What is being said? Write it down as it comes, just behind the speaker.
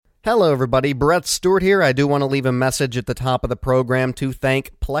Hello everybody, Brett Stewart here. I do want to leave a message at the top of the program to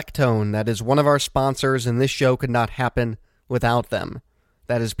thank Plectone. That is one of our sponsors, and this show could not happen without them.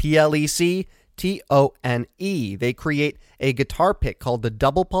 That is Plectone. They create a guitar pick called the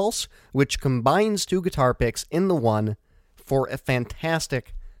Double Pulse, which combines two guitar picks in the one for a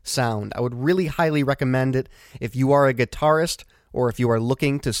fantastic sound. I would really highly recommend it if you are a guitarist or if you are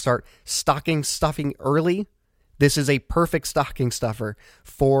looking to start stocking stuffing early. This is a perfect stocking stuffer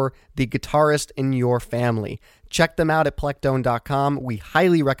for the guitarist in your family. Check them out at plectone.com. We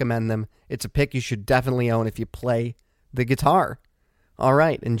highly recommend them. It's a pick you should definitely own if you play the guitar. All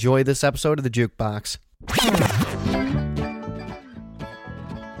right, enjoy this episode of the Jukebox.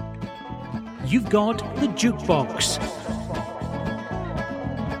 You've got the Jukebox.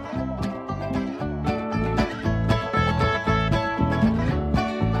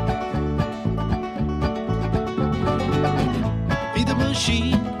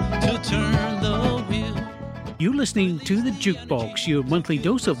 To turn the wheel. You're listening to the Jukebox, your monthly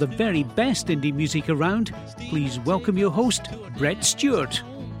dose of the very best indie music around. Please welcome your host, Brett Stewart.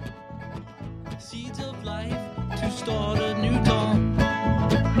 Seeds of life to start a new dawn.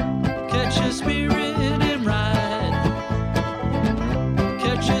 Catch your spirit and ride.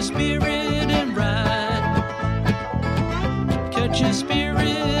 Catch your spirit and ride. Catch your spirit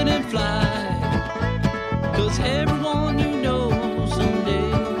and fly. 'Cause everyone you know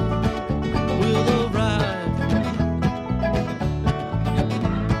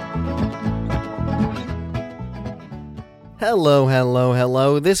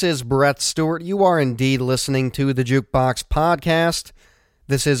Hello. This is Brett Stewart. You are indeed listening to the Jukebox Podcast.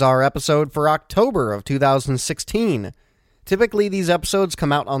 This is our episode for October of 2016. Typically, these episodes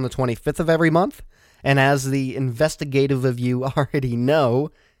come out on the 25th of every month, and as the investigative of you already know,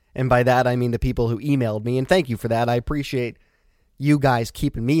 and by that I mean the people who emailed me, and thank you for that, I appreciate you guys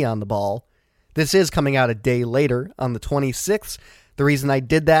keeping me on the ball. This is coming out a day later, on the 26th. The reason I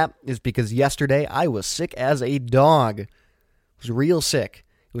did that is because yesterday I was sick as a dog. Was real sick.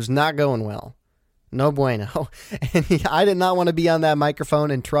 It was not going well. No bueno. And I did not want to be on that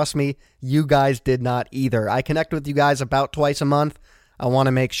microphone, and trust me, you guys did not either. I connect with you guys about twice a month. I want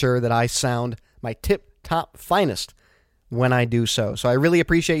to make sure that I sound my tip-top finest when I do so. So I really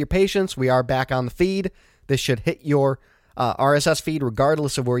appreciate your patience. We are back on the feed. This should hit your RSS feed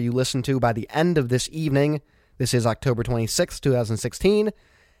regardless of where you listen to by the end of this evening. This is October 26th, 2016.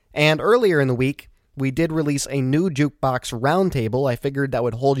 And earlier in the week, we did release a new Jukebox Roundtable. I figured that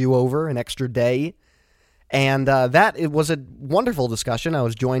would hold you over an extra day. And it was a wonderful discussion. I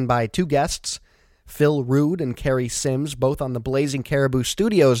was joined by two guests, Phil Rude and Carrie Sims, both on the Blazing Caribou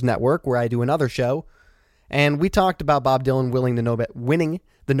Studios network, where I do another show. And we talked about Bob Dylan winning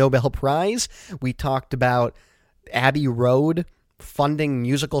the Nobel Prize. We talked about Abbey Road funding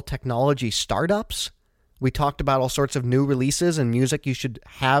musical technology startups. We talked about all sorts of new releases and music you should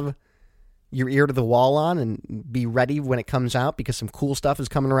have your ear to the wall on and be ready when it comes out because some cool stuff is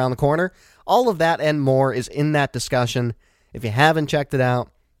coming around the corner. All of that and more is in that discussion. If you haven't checked it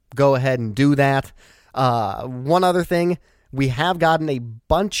out, go ahead and do that. One other thing, we have gotten a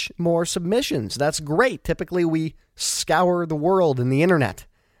bunch more submissions. That's great. Typically, we scour the world and the internet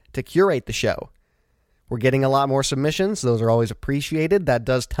to curate the show. We're getting a lot more submissions. Those are always appreciated. That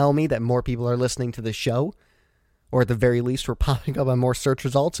does tell me that more people are listening to the show. Or at the very least, we're popping up on more search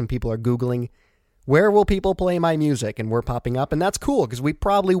results and people are Googling, where will people play my music? And we're popping up, and that's cool because we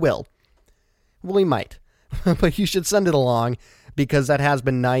probably will. Well, we might. But you should send it along because that has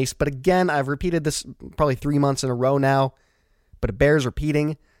been nice. But again, I've repeated this probably 3 months in a row now, but it bears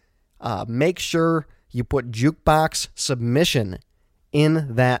repeating. Make sure you put Jukebox Submission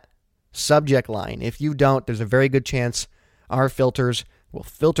in that subject line. If you don't, there's a very good chance our filters will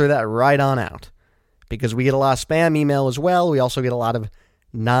filter that right on out. Because we get a lot of spam email as well. We also get a lot of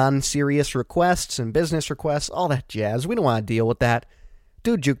non-serious requests and business requests, all that jazz. We don't want to deal with that.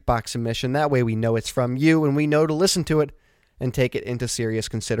 Do Jukebox Submission. That way we know it's from you and we know to listen to it and take it into serious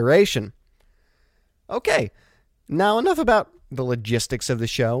consideration. Okay, now enough about the logistics of the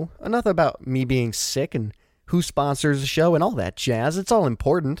show. Enough about me being sick and who sponsors the show and all that jazz. It's all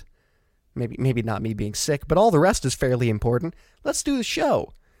important. Maybe not me being sick, but all the rest is fairly important. Let's do the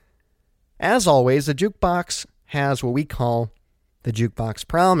show. As always, the Jukebox has what we call the Jukebox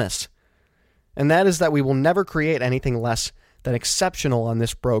Promise. And that is that we will never create anything less than exceptional on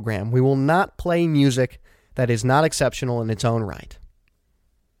this program. We will not play music that is not exceptional in its own right.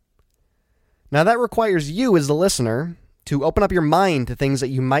 Now that requires you as the listener to open up your mind to things that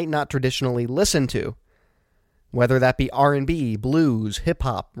you might not traditionally listen to. Whether that be R&B, blues,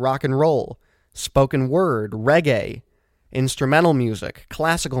 hip-hop, rock and roll, spoken word, reggae, instrumental music,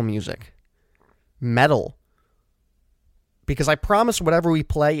 classical music, metal. Because I promise whatever we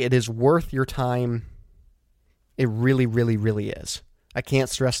play, it is worth your time. It really, really, really is. I can't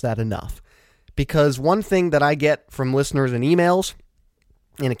stress that enough. Because one thing that I get from listeners and emails,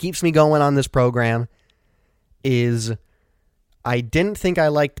 and it keeps me going on this program, is I didn't think I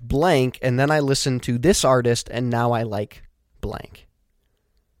liked blank, and then I listened to this artist, and now I like blank.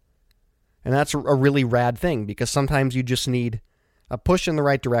 And that's a really rad thing, because sometimes you just need a push in the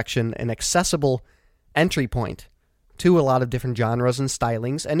right direction, an accessible entry point to a lot of different genres and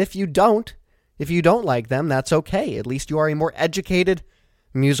stylings. And if you don't like them, that's okay. At least you are a more educated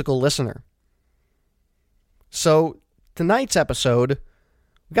musical listener. So tonight's episode,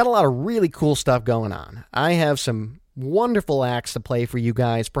 we've got a lot of really cool stuff going on. I have some wonderful acts to play for you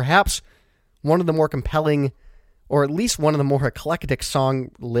guys. Perhaps one of the more compelling, or at least one of the more eclectic song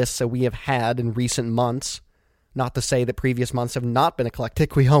lists that we have had in recent months. Not to say that previous months have not been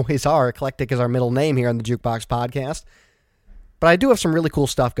eclectic. We always are. Eclectic is our middle name here on the Jukebox Podcast. But I do have some really cool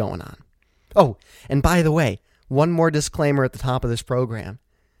stuff going on. Oh, and by the way, one more disclaimer at the top of this program.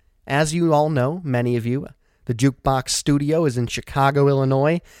 As you all know, many of you, the Jukebox studio is in Chicago,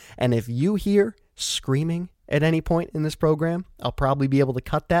 Illinois, and if you hear screaming at any point in this program, I'll probably be able to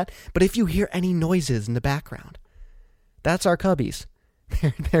cut that. But if you hear any noises in the background, that's our Cubbies.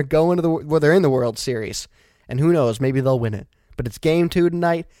 They're going to they're in the World Series. And who knows, maybe they'll win it. But it's Game 2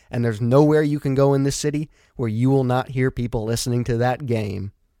 tonight, and there's nowhere you can go in this city where you will not hear people listening to that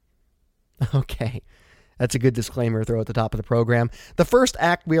game. Okay, that's a good disclaimer to throw at the top of the program. The first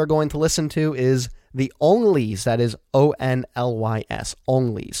act we are going to listen to is the Onlys, that is O-N-L-Y-S,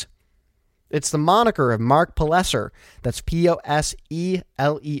 Onlys. It's the moniker of Mark Palesser, that's P-O-S-E-L-E-R,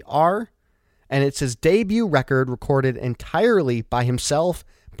 and it's his debut record recorded entirely by himself,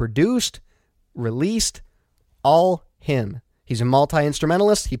 produced, released, all him. He's a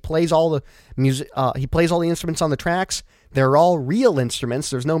multi-instrumentalist. He plays all the music. He plays all the instruments on the tracks. They're all real instruments.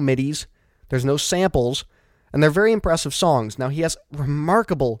 There's no midis. There's no samples, and they're very impressive songs. Now he has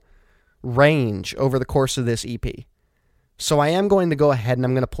remarkable range over the course of this EP. So I am going to go ahead and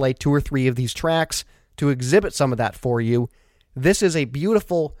I'm going to play 2 or 3 of these tracks to exhibit some of that for you. This is a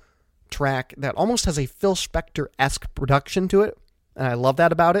beautiful track that almost has a Phil Spector-esque production to it, and I love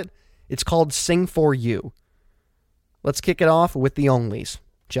that about it. It's called Sing For You. Let's kick it off with the Onlys.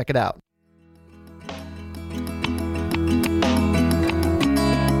 Check it out.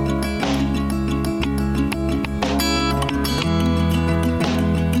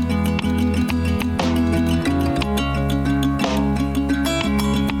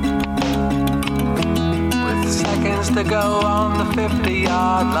 With seconds to go on the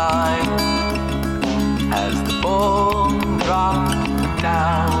 50-yard line, as the ball dropped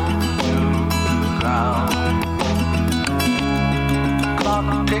down to the ground,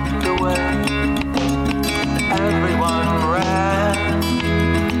 ticked away, everyone ran,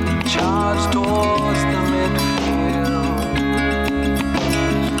 charged towards the midfield.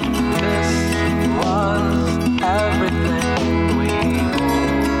 This was everything we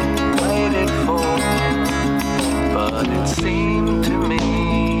all waited for, but it seemed to me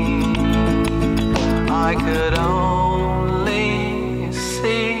I could only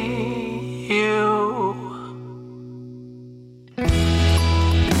see you.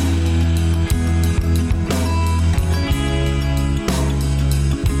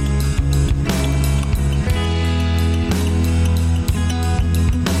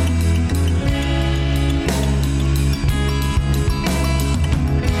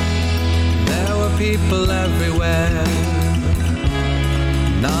 People everywhere,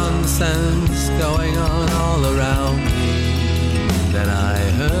 nonsense going on all around me. Then I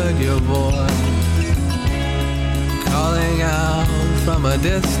heard your voice calling out from a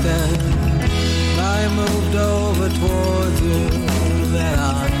distance. I moved over towards you, then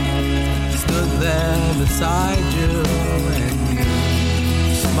I stood there beside you, and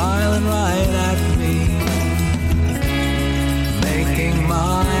you smiling right at me, making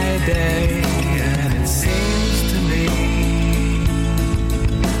my day. Seems to me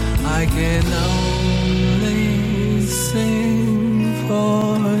I can only sing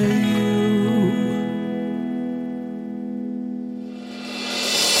for you.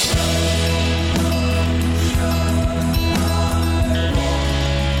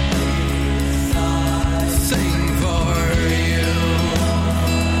 Sing for you.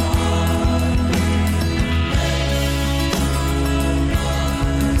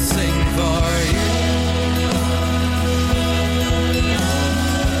 Sing for you.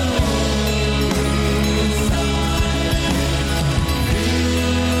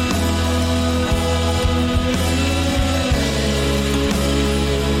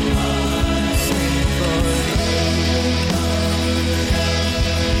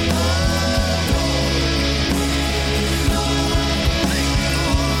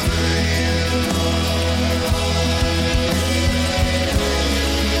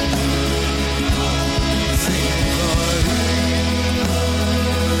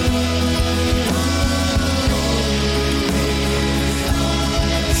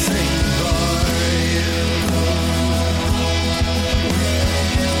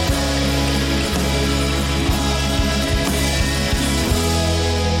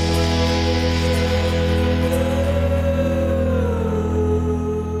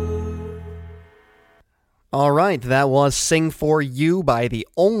 right, that was Sing For You by the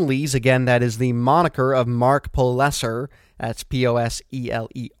Onlys. Again, that is the moniker of Mark Poleser. That's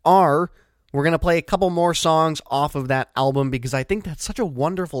P-O-S-E-L-E-R. We're going to play a couple more songs off of that album because I think that's such a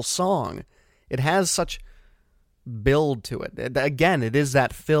wonderful song. It has such build to it. Again, it is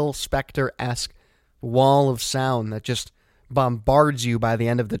that Phil Spector-esque wall of sound that just bombards you by the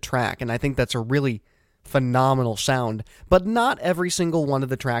end of the track, and I think that's a really phenomenal sound. But not every single one of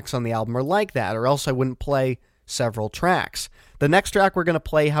the tracks on the album are like that, or else I wouldn't play several tracks. The next track we're going to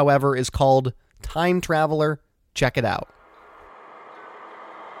play, however, is called Time Traveler. Check it out.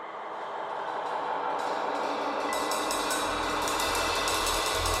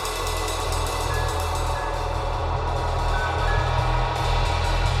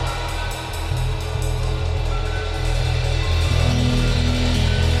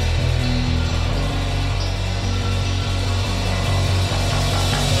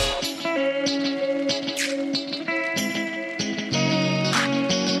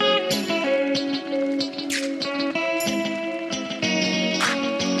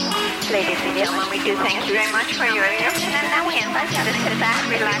 Thank you very much for your attention, and now we invite you to sit back,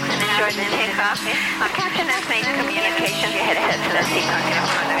 relax, and enjoy the takeoff. Our captain has made communications. You head ahead to the seatbelt in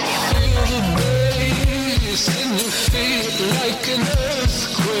front of you. Feel the bass in your feet like an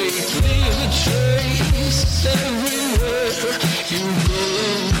earthquake. Leave a trace everywhere you go.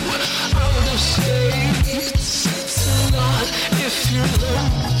 Out of states, it's a lot if you're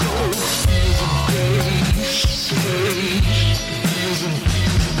loco. Feel the bass, feel the bass.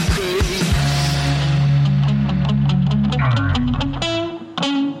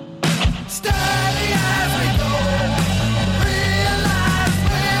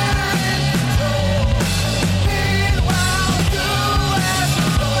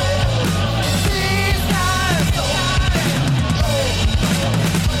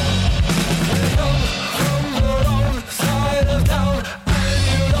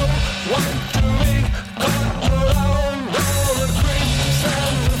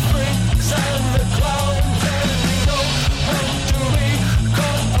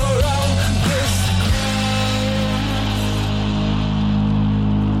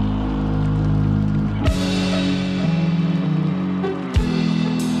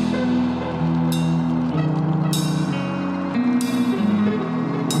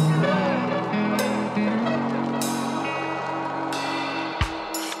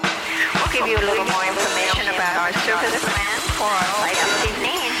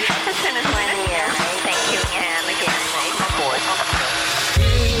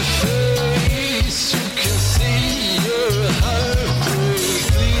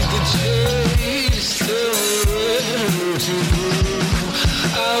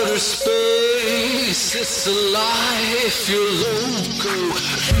 It's a lie if you're loco.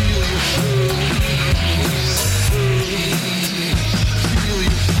 Feel your face, feel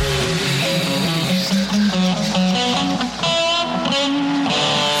your face.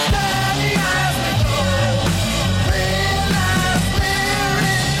 Steady as we go, realize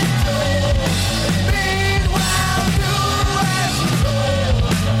we're in control. Meanwhile, you as you go,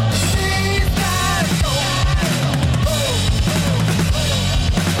 these guys go.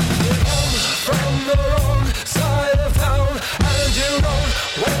 From the wrong side of town, and you don't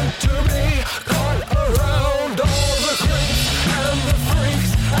want to be caught around all the creeps and the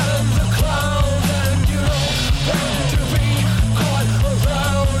freaks and the clowns, and you don't want to be caught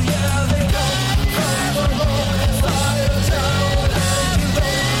around. Yeah, they come from the wrong side of town,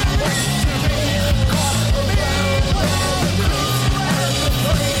 and you don't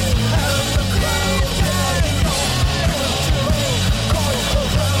want to be caught around all the creeps and the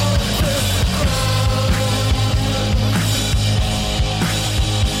freaks and the clowns, yeah, you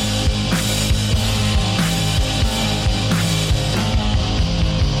don't want to be caught around this crowd.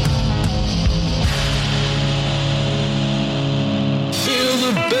 Feel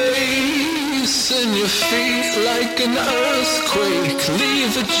the bass in your feet like an earthquake.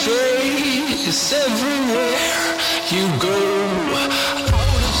 Leave a trace everywhere you go.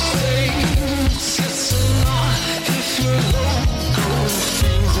 Out of states, it's a lot if you're loco.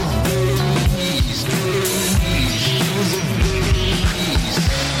 Feel the bass, feel the bass.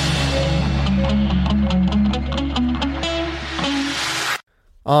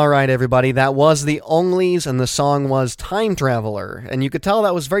 All right, everybody, that was the Onlys, and the song was Time Traveler, and you could tell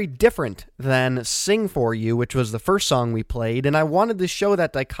that was very different than Sing For You, which was the first song we played, and I wanted to show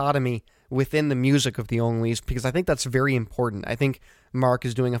that dichotomy within the music of the Onlys, because I think that's very important. I think Mark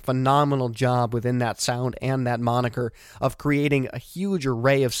is doing a phenomenal job within that sound and that moniker of creating a huge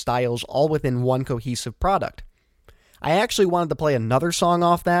array of styles all within one cohesive product. I actually wanted to play another song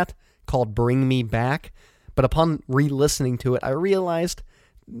off that, called Bring Me Back, but upon re-listening to it, I realized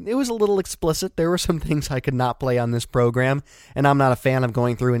it was a little explicit. There were some things I could not play on this program, and I'm not a fan of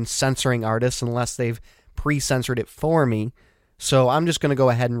going through and censoring artists unless they've pre-censored it for me. So I'm just going to go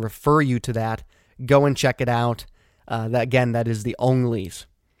ahead and refer you to that. Go and check it out. That is the Onlys.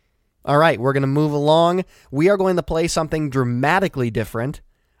 All right, we're going to move along. We are going to play something dramatically different.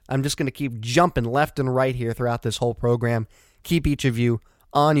 I'm just going to keep jumping left and right here throughout this whole program. Keep each of you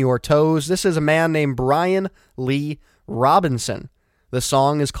on your toes. This is a man named Brian Lee Robinson. The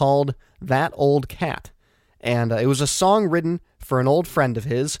song is called That Old Cat, and it was a song written for an old friend of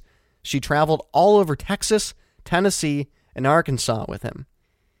his. She traveled all over Texas, Tennessee, and Arkansas with him,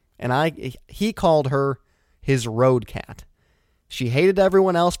 and he called her his road cat. She hated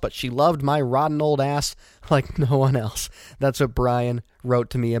everyone else, but she loved my rotten old ass like no one else. That's what Brian wrote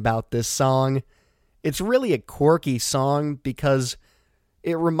to me about this song. It's really a quirky song because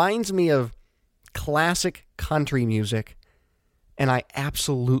it reminds me of classic country music, and I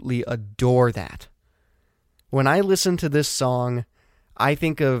absolutely adore that. When I listen to this song, I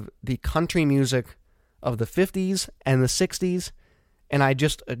think of the country music of the 50s and the 60s, and I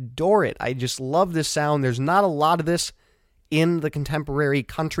just adore it. I just love this sound. There's not a lot of this in the contemporary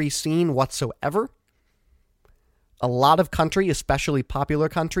country scene whatsoever. A lot of country, especially popular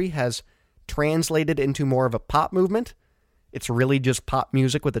country, has translated into more of a pop movement. It's really just pop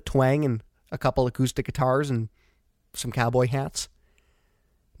music with a twang and a couple acoustic guitars and some cowboy hats.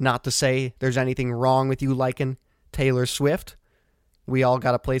 Not to say there's anything wrong with you liking Taylor Swift. We all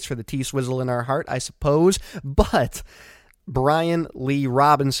got a place for the T-Swizzle in our heart, I suppose. But Brian Lee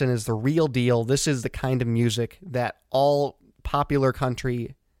Robinson is the real deal. This is the kind of music that all popular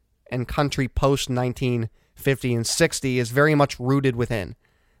country and country post-1950 and 60 is very much rooted within.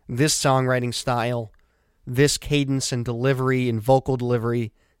 This songwriting style, this cadence and delivery and vocal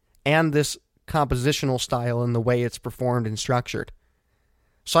delivery, and this compositional style and the way it's performed and structured.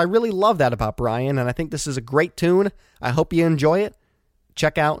 So I really love that about Brian, and I think this is a great tune. I hope you enjoy it.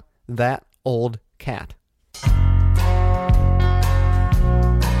 Check out That Old Cat.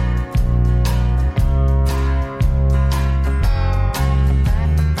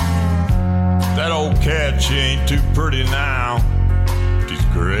 That old cat, she ain't too pretty now. She's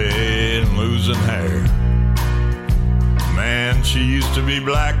gray and losing hair. Man, she used to be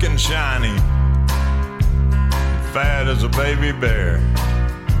black and shiny, fat as a baby bear.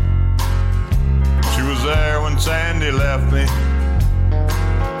 She was there when Sandy left me,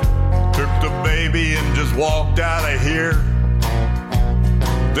 took the baby and just walked out of here.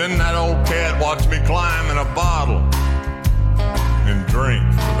 Then that old cat watched me climb in a bottle and drink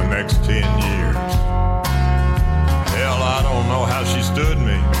for the next 10 years. Hell, I don't know how she stood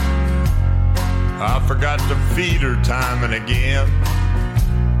me. I forgot to feed her time and again.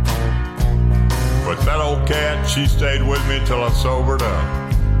 But that old cat, she stayed with me till I sobered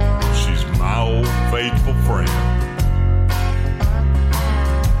up. She's my old faithful friend.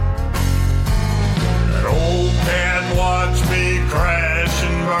 That old cat watched me crash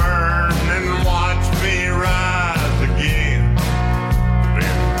and burn and watched me rise again.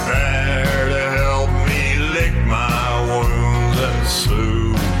 Been there to help me lick my wounds and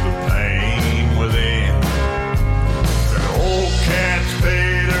soothe the pain within. That old cat's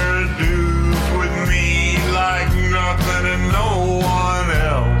paid her dues with me like nothing and no one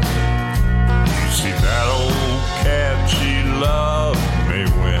else. You see, that old cat, she loved me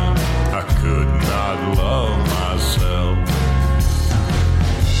when I could not love myself.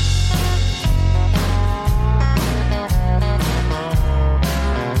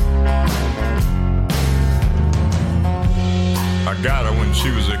 I got her when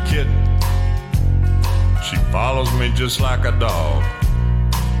she was a kitten. She follows me just like a dog.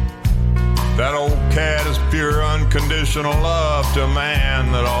 That old cat is pure unconditional love to a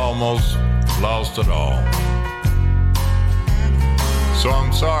man that almost lost it all. So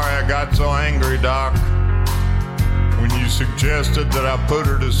I'm sorry I got so angry, Doc, when you suggested that I put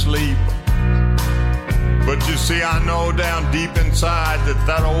her to sleep. But you see, I know down deep inside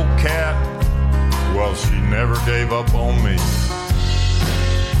that old cat, well, she never gave up on me.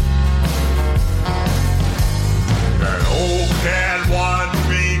 That old cat watched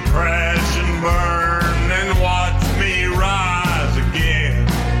me crash and burn and watched me rise again.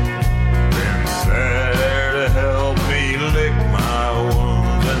 Been there to help me lick my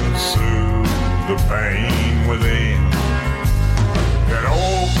wounds and soothe the pain within. That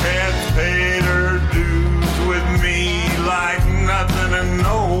old cat's paid her dues with me like nothing and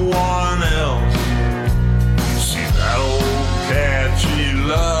no one else. You see, that old cat, she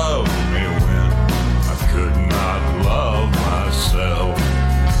loved me when I could not love myself.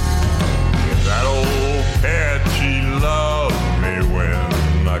 That old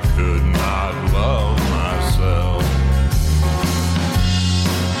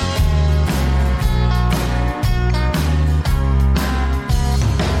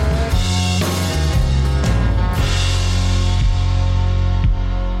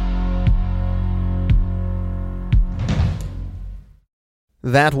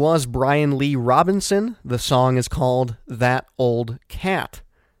That was Brian Lee Robinson. The song is called That Old Cat.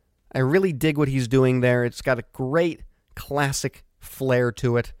 I really dig what he's doing there. It's got a great classic flair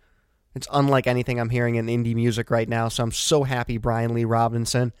to it. It's unlike anything I'm hearing in indie music right now, so I'm so happy Brian Lee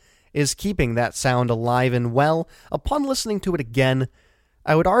Robinson is keeping that sound alive and well. Upon listening to it again,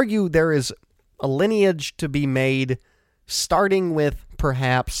 I would argue there is a lineage to be made, starting with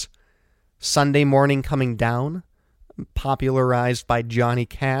perhaps Sunday Morning Coming Down, popularized by Johnny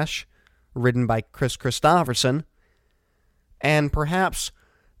Cash, written by Chris Christopherson, and perhaps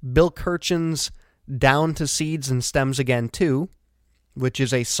Bill Kirchen's Down to Seeds and Stems Again Too, which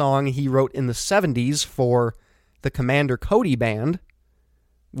is a song he wrote in the 70s for the Commander Cody Band,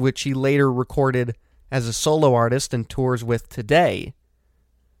 which he later recorded as a solo artist and tours with today.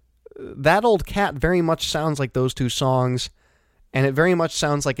 That Old Cat very much sounds like those two songs, and it very much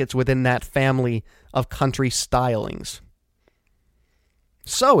sounds like it's within that family of country stylings.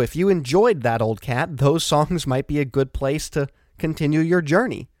 So, if you enjoyed That Old Cat, those songs might be a good place to continue your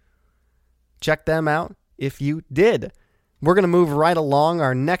journey. Check them out if you did. We're going to move right along.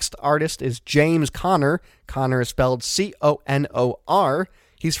 Our next artist is James Conor. Conor is spelled C-O-N-O-R.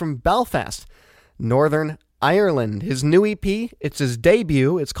 He's from Belfast, Northern Ireland. His new EP, it's his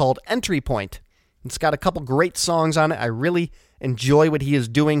debut. It's called Entry Point. It's got a couple great songs on it. I really enjoy what he is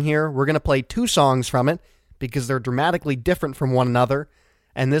doing here. We're going to play two songs from it because they're dramatically different from one another.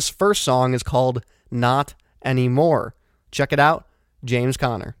 And this first song is called Not Anymore. Check it out, James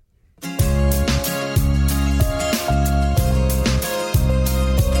Conor.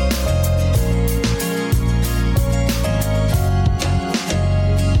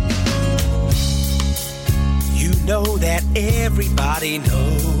 You know that everybody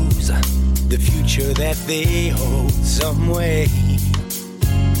knows the future that they hold some way.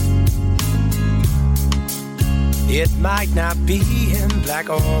 It might not be in black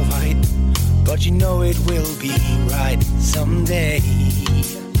or white, but you know it will be right someday.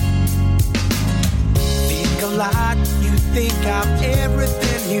 Think a lot, you think of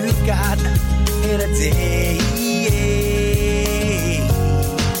everything you've got in a day.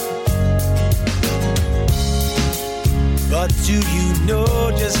 But do you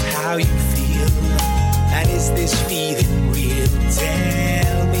know just how you feel? And is this feeling real?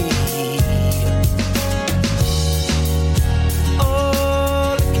 Tell me.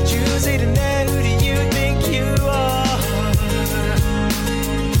 Oh, look at you sitting there. Who do you think you are?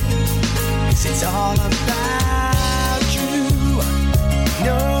 'Cause it's all about you.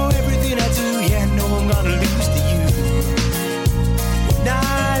 Know everything I do, yeah, know I'm gonna lose to you.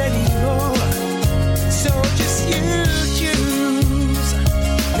 Not anymore. So just you.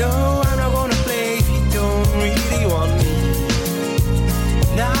 No, I'm not gonna play if you don't really want me.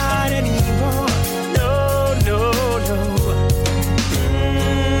 Not anymore. No, no, no.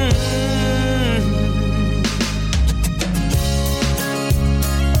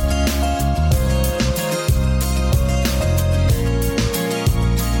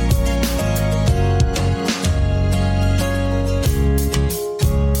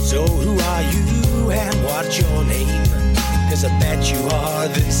 So who are you and what's your name? 'Cause I bet you are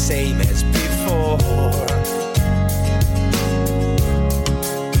the same as before.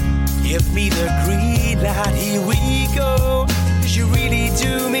 Give me the green light, here we go. 'Cause you really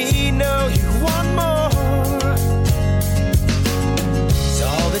do me know you want more. It's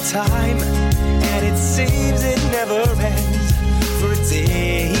all the time, and it seems it never ends for a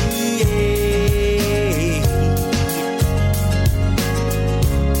day.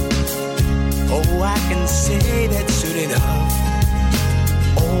 Oh, I can say that soon enough,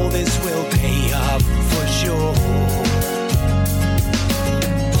 all this will pay off for sure.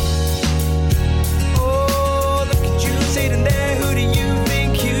 Oh, look at you sitting there, who do you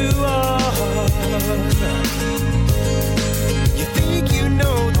think you are? You think you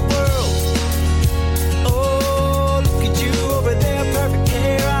know the world. Oh, look at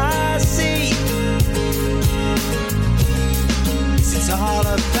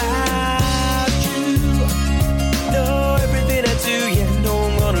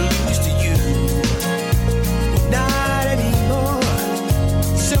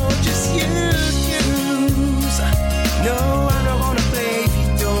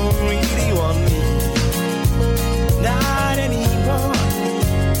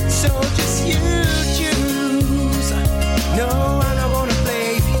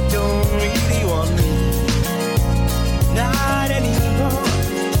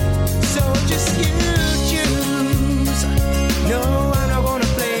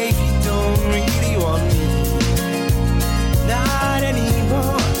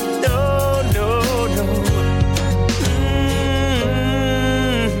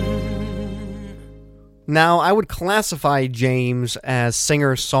Now, I would classify James as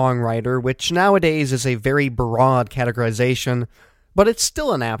singer-songwriter, which nowadays is a very broad categorization, but it's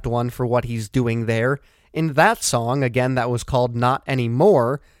still an apt one for what he's doing there. In that song, again, that was called Not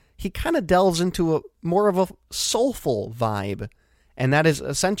Anymore, he kind of delves into more of a soulful vibe, and that is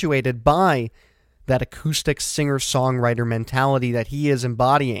accentuated by that acoustic singer-songwriter mentality that he is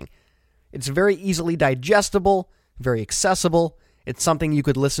embodying. It's very easily digestible, very accessible. It's something you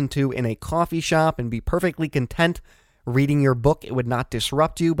could listen to in a coffee shop and be perfectly content reading your book. It would not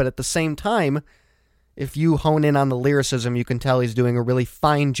disrupt you, but at the same time, if you hone in on the lyricism, you can tell he's doing a really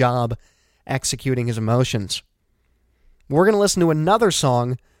fine job executing his emotions. We're going to listen to another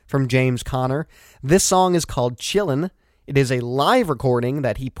song from James Conor. This song is called Chillin'. It is a live recording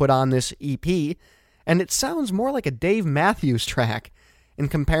that he put on this EP, and it sounds more like a Dave Matthews track, in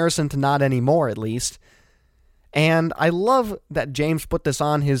comparison to Not Anymore, at least. And I love that James put this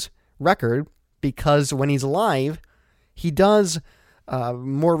on his record, because when he's live, he does,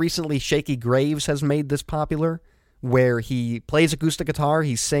 more recently, Shaky Graves has made this popular, where he plays acoustic guitar,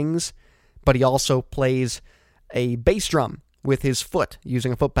 he sings, but he also plays a bass drum with his foot,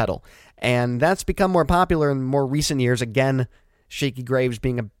 using a foot pedal. And that's become more popular in more recent years, again, Shaky Graves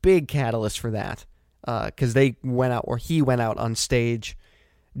being a big catalyst for that, because he went out on stage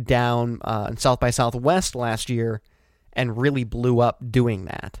down in South by Southwest last year and really blew up doing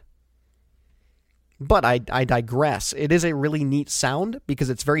that. But I digress. It is a really neat sound because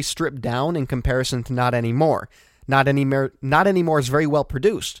it's very stripped down in comparison to Not Anymore. Not Anymore is very well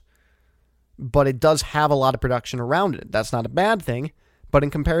produced, but it does have a lot of production around it. That's not a bad thing, but in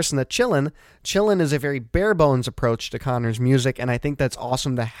comparison to Chillin' is a very bare-bones approach to Conor's music, and I think that's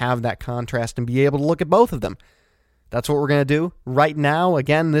awesome to have that contrast and be able to look at both of them. That's what we're going to do right now.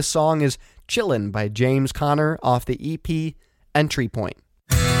 Again, this song is Chillin' by James Conor off the EP Entry Point.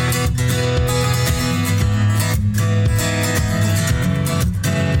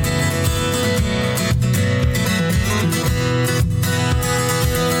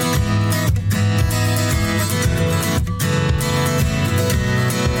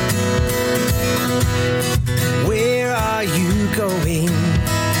 Where are you going?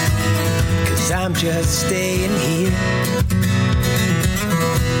 'Cause I'm just staying here.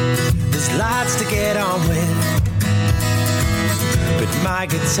 There's lots to get on with, but my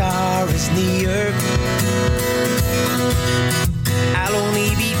guitar is near. I'll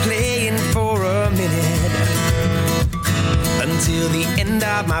only be playing for a minute, until the end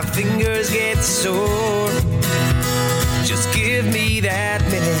of my fingers get sore. Just give me that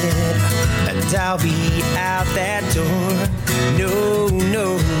minute, and I'll be out that door. No,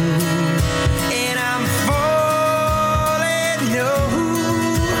 no. And I'm falling, no,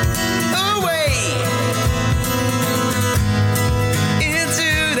 away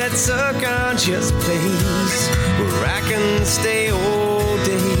into that subconscious place where I can stay all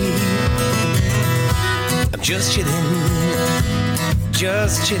day. I'm just chillin',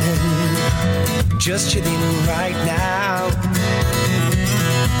 just chillin', just chillin' right now.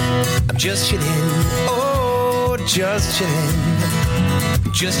 I'm just chillin', oh, just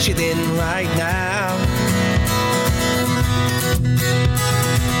chillin' right now.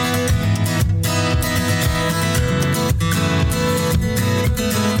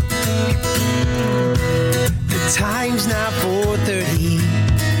 The time's now 4:30,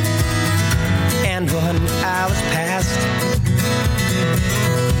 and 1 hour's passed.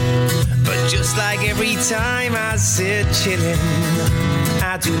 But just like every time I sit chillin',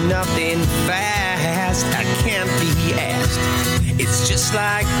 I do nothing fast. I can't be asked. It's just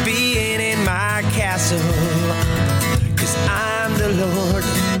like being in my castle, 'cause I'm the Lord.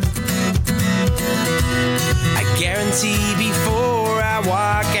 I guarantee before I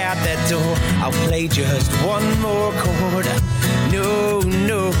walk out that door, I'll play just one more chord. No,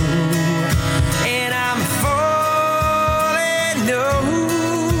 no. And I'm falling, no,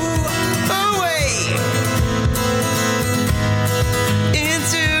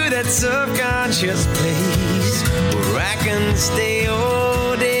 that subconscious place where I can stay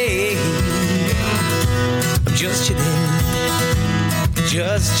all day. I'm just chillin',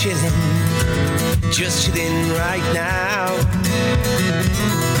 just chillin', just chillin' right now.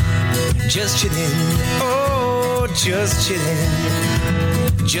 Just chillin', oh, just chillin'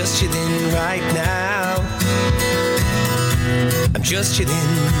 right now. I'm just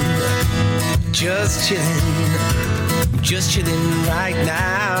chillin', just chillin', just chillin' right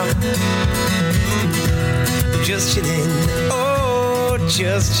now. Just chillin', oh,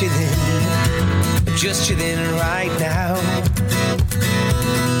 just chillin' right now.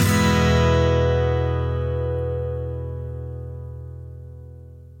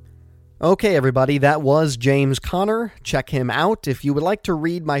 Okay, everybody, that was James Conor. Check him out. If you would like to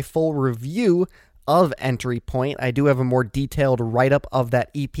read my full review of Entry Point, I do have a more detailed write-up of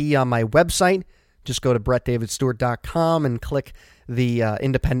that EP on my website. Just go to brettdavidstewart.com and click the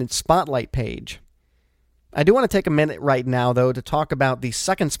Independent Spotlight page. I do want to take a minute right now, though, to talk about the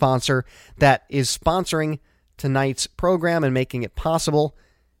second sponsor that is sponsoring tonight's program and making it possible.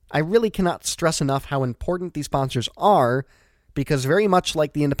 I really cannot stress enough how important these sponsors are, because very much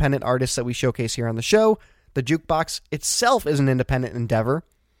like the independent artists that we showcase here on the show, the Jukebox itself is an independent endeavor.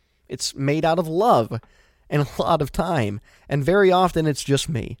 It's made out of love and a lot of time, and very often it's just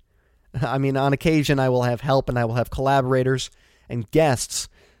me. I mean, on occasion I will have help and I will have collaborators and guests,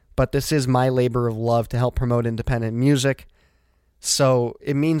 but this is my labor of love to help promote independent music. So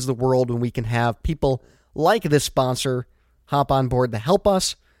it means the world when we can have people like this sponsor hop on board to help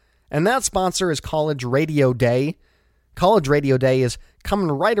us, and that sponsor is College Radio Day. College Radio Day is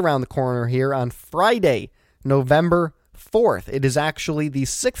coming right around the corner here on Friday, November 4th. It is actually the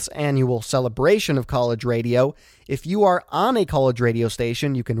 6th annual celebration of college radio. If you are on a college radio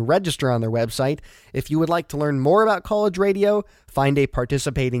station, you can register on their website. If you would like to learn more about college radio, find a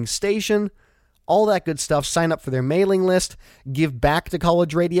participating station, all that good stuff, sign up for their mailing list, give back to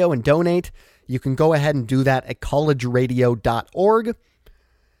college radio and donate, you can go ahead and do that at collegeradio.org.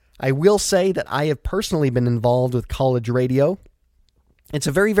 I will say that I have personally been involved with college radio. It's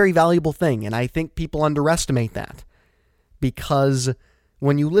a very, very valuable thing, and I think people underestimate that. Because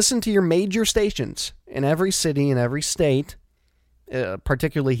when you listen to your major stations in every city, in every state,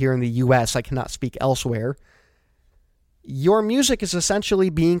 particularly here in the U.S., I cannot speak elsewhere, your music is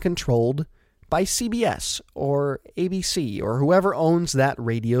essentially being controlled by CBS or ABC or whoever owns that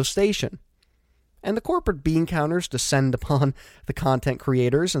radio station. And the corporate bean counters descend upon the content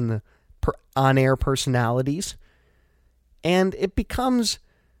creators and the on-air personalities. And it becomes...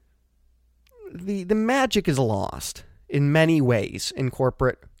 The magic is lost in many ways in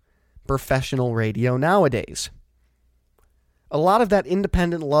corporate professional radio nowadays. A lot of that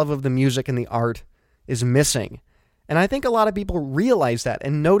independent love of the music and the art is missing. And I think a lot of people realize that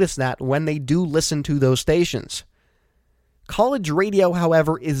and notice that when they do listen to those stations. College radio,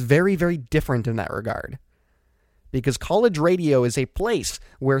 however, is very, very different in that regard. Because college radio is a place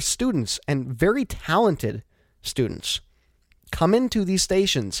where students, and very talented students, come into these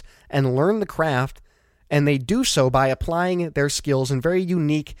stations and learn the craft, and they do so by applying their skills in very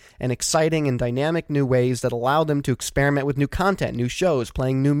unique and exciting and dynamic new ways that allow them to experiment with new content, new shows,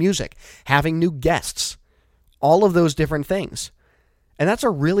 playing new music, having new guests, all of those different things. And that's a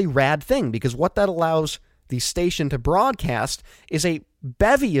really rad thing, because what that allows the station to broadcast is a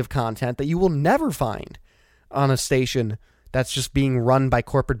bevy of content that you will never find on a station that's just being run by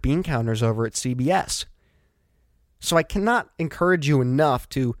corporate bean counters over at CBS. So I cannot encourage you enough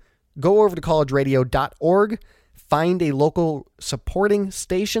to go over to collegeradio.org, find a local supporting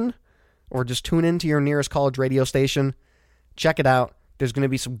station, or just tune into your nearest college radio station. Check it out. There's going to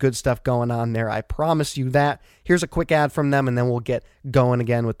be some good stuff going on there. I promise you that. Here's a quick ad from them, and then we'll get going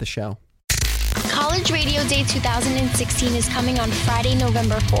again with the show. College Radio Day 2016 is coming on Friday,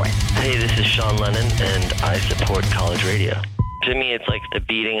 November 4th. Hey, this is Sean Lennon, and I support college radio. To me, it's like the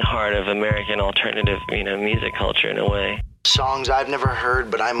beating heart of American alternative, music culture in a way. Songs I've never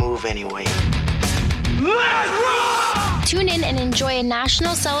heard, but I move anyway. Tune in and enjoy a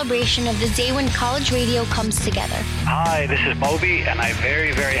national celebration of the day when college radio comes together. Hi, this is Moby, and I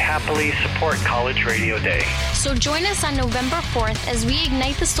very, very happily support College Radio Day. So join us on November 4th as we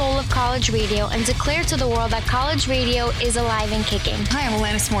ignite the soul of college radio and declare to the world that college radio is alive and kicking. Hi, I'm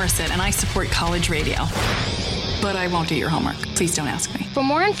Alanis Morissette, and I support college radio. But I won't do your homework. Please don't ask me. For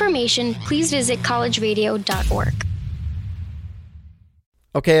more information, please visit collegeradio.org.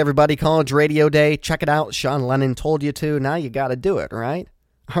 Okay, everybody, College Radio Day. Check it out. Sean Lennon told you to. Now you got to do it, right?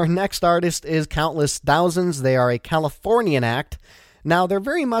 Our next artist is Countless Thousands. They are a Californian act. Now, they're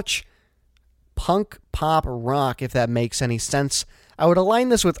very much punk, pop, rock, if that makes any sense. I would align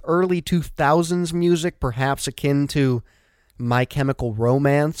this with early 2000s music, perhaps akin to My Chemical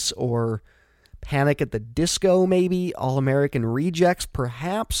Romance or Panic at the Disco, maybe. All-American Rejects,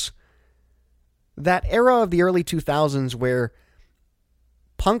 perhaps. That era of the early 2000s where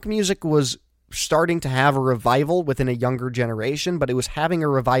punk music was starting to have a revival within a younger generation, but it was having a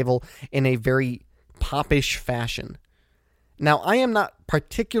revival in a very popish fashion. Now, I am not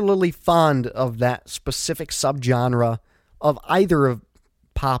particularly fond of that specific subgenre of either of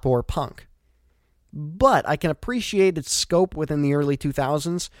pop or punk, but I can appreciate its scope within the early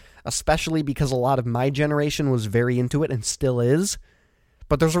 2000s, especially because a lot of my generation was very into it and still is.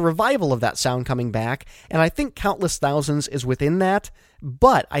 but there's a revival of that sound coming back, and I think Countless Thousands is within that,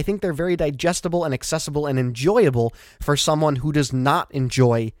 but I think they're very digestible and accessible and enjoyable for someone who does not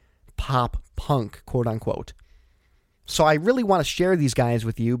enjoy pop punk, quote-unquote. So I really want to share these guys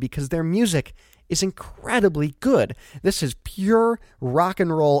with you because their music is incredibly good. This is pure rock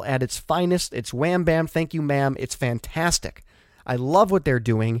and roll at its finest. It's wham bam, thank you ma'am. It's fantastic. I love what they're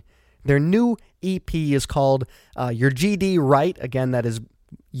doing. Their new EP is called Your GD Right. Again, that is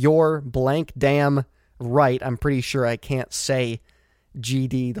Your Blank Damn Right. I'm pretty sure I can't say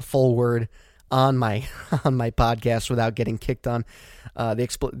GD, the full word, on my podcast without getting kicked on the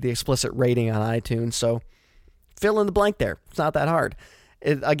explicit rating on iTunes. So fill in the blank there. It's not that hard.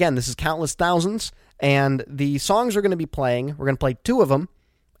 Again, this is Countless Thousands, and the songs we're going to be playing, we're going to play 2 of them,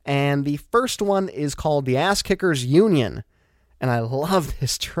 and the first one is called The Ass Kickers Union, and I love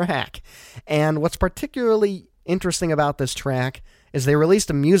this track. And what's particularly interesting about this track is they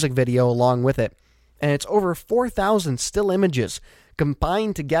released a music video along with it, and it's over 4,000 still images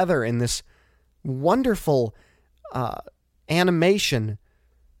combined together in this wonderful animation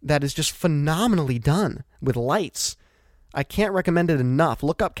that is just phenomenally done with lights. I can't recommend it enough.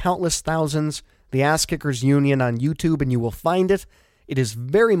 Look up Countless Thousands, The Ass Kickers Union on YouTube, and you will find it. It is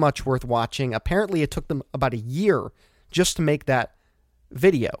very much worth watching. Apparently, it took them about a year just to make that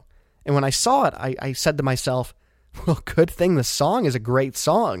video. And when I saw it, I said to myself, well, good thing the song is a great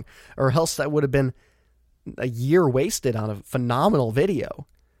song, or else that would have been a year wasted on a phenomenal video.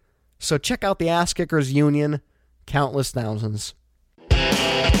 So check out The Ass Kickers Union, Countless Thousands.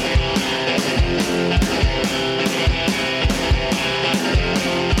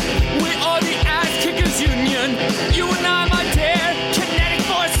 Union, you and I, my dear, kinetic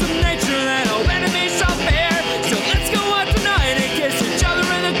force of nature that all enemies shall bear. So let's go out tonight and kiss each other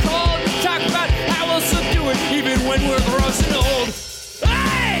in the cold. Talk about how we'll subdue it even when we're gross and old.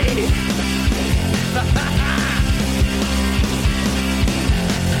 Hey!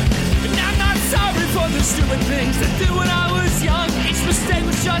 And I'm not sorry for the stupid things I did when I was young. Each mistake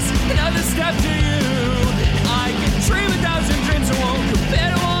was just another step to you. I can dream 1,000 dreams I won't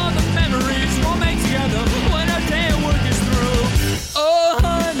compare to all the memories we'll make together when our day of work is through. Oh,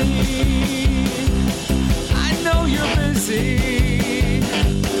 honey, I know you're busy,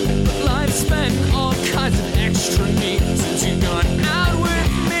 but life's spent all kinds of extra neat since you've gone out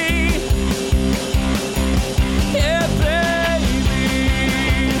with me. Yeah, baby,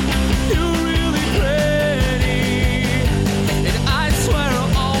 you're really pretty, and I swear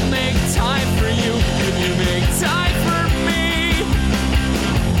I'll make time for you if you make time for me.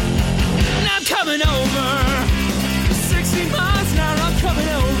 And I'm coming over 60 miles an hour, I'm coming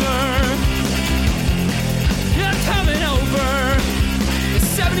over. I'm coming over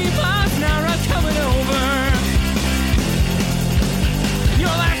 70 miles an hour, I'm coming over. Your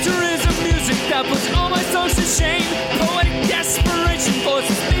laughter is a music that puts all my songs to shame. Poetic desperation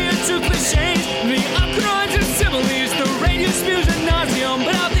forces me into cliches. The octorods and similes, the radio spews ad nauseum,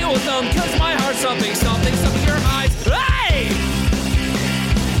 but I'll deal with them, cause my heart's something in your eyes. Hey!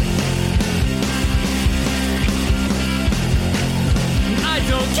 I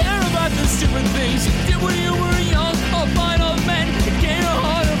don't care about the stupid things you did when you were young. I'll find old men and gain a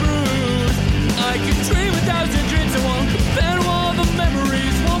heart of bruise. I can dream 1,000 dreams that won't compare to all the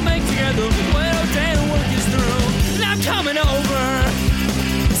memories we'll make together when our day of work is through. And I'm coming over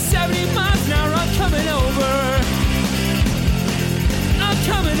 70 miles an hour, I'm coming over. I'm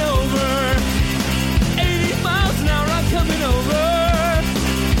coming over 80 miles an hour, I'm coming over.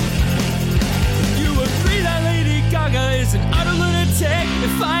 You agree that Lady Gaga is an utter lunatic?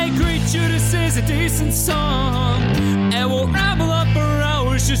 If I agree Judas is a decent song, and we'll ramble up for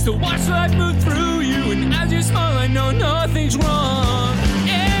hours just to watch life move through you, and as you smile I know nothing's wrong.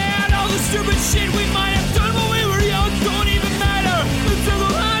 And all the stupid shit we might have done when we were young don't even matter. Let's live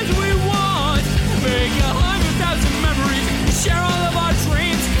the lives we want, make 100,000 memories, share all of our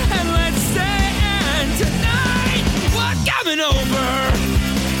dreams, and let's stay in tonight. We're coming over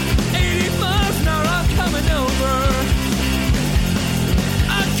 80 miles an hour, I'm coming over.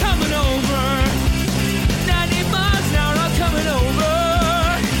 I'm coming over 90 miles an hour, I'm coming over.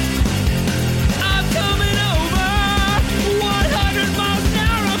 I'm coming over 100 miles an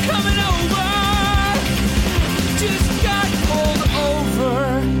hour, I'm coming over. Just got pulled over,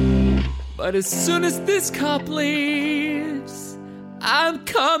 but as soon as this cop leaves, I'm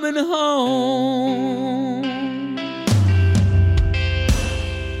coming home.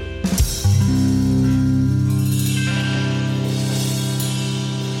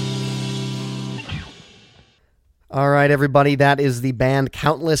 All right, everybody, that is the band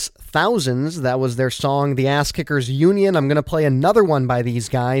Countless Thousands. That was their song, The Ass Kickers Union. I'm going to play another one by these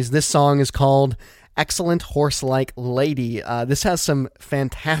guys. This song is called Excellent Horse-Like Lady. This has some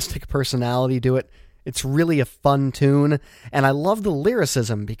fantastic personality to it. It's really a fun tune, and I love the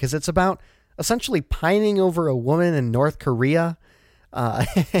lyricism because it's about essentially pining over a woman in North Korea.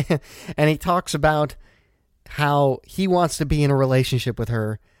 And he talks about how he wants to be in a relationship with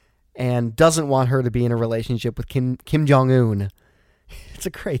her and doesn't want her to be in a relationship with Kim Jong-un. It's a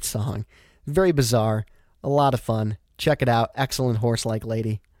great song. Very bizarre. A lot of fun. Check it out. Excellent Horse-Like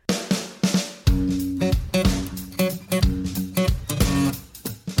Lady.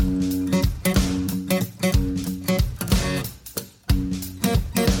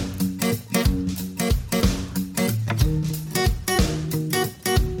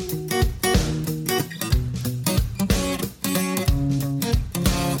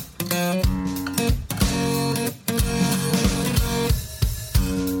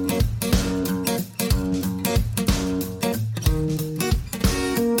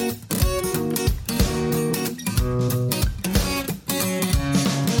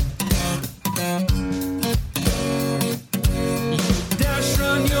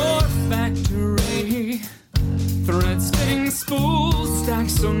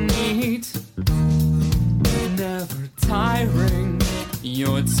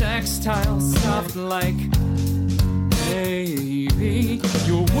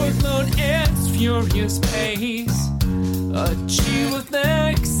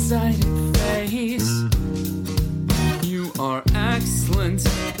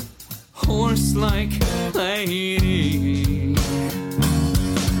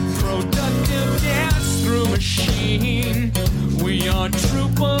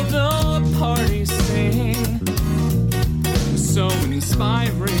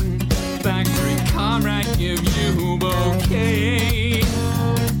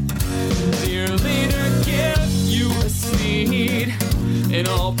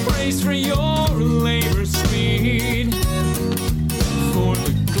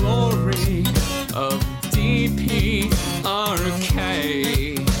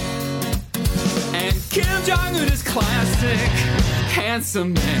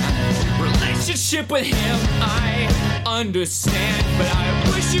 With him, I understand, but I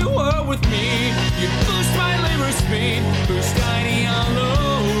wish you were with me. You'd boost my liver speed, boost ideology,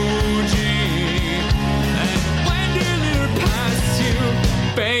 and when your liver past you,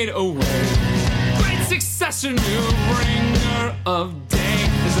 fade away. Great succession, new bringer of day.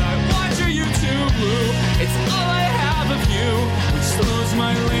 As I watch your YouTube blue, it's all I have of you, which slows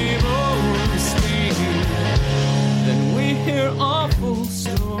my liver speed. Then we hear awful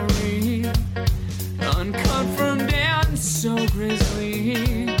stories, unconfirmed and so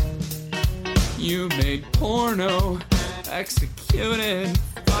grisly. You made porno, executed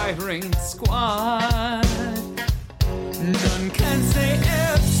firing squad. None can say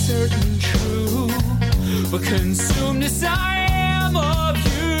if certain true, but consumed as I am of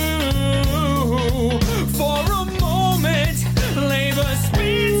you. For a moment, labor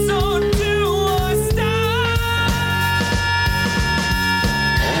speed so to a stop.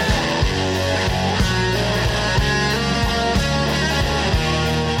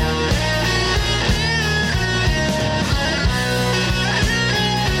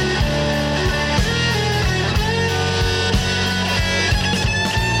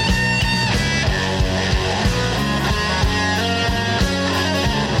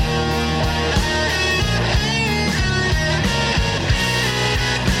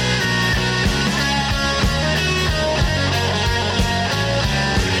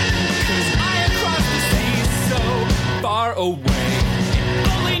 Away.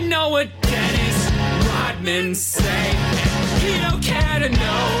 Only know what Dennis Rodman say. And you don't care to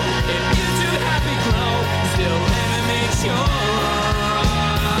know if you too happy grow, still animates your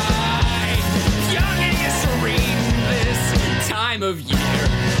eye. Young and serene this time of year,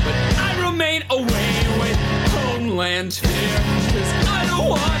 but I remain away with homeland fear. Cause I don't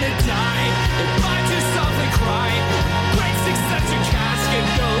wanna die if I too softly cry. Great success your casket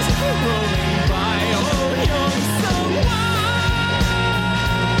goes rolling by. Oh, young so wild.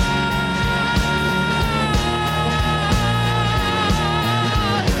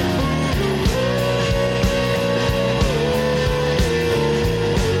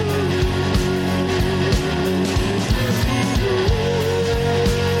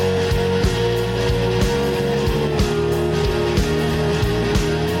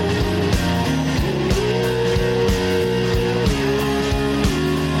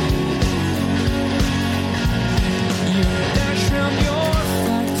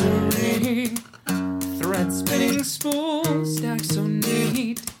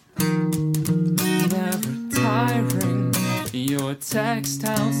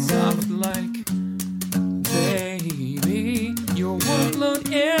 textile soft like baby. Your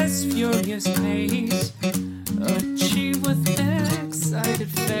workload is furious pace, achieve with excited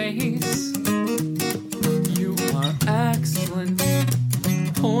face. You are excellent,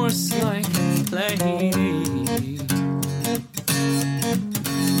 horse-like lady.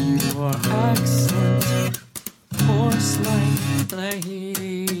 You are excellent, horse-like lady.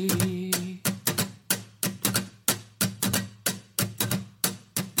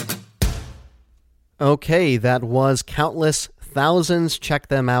 Okay, that was Countless Thousands. Check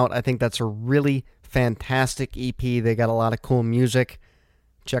them out. I think that's a really fantastic EP. They got a lot of cool music.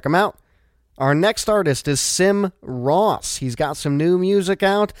 Check them out. Our next artist is Sim Ross. He's got some new music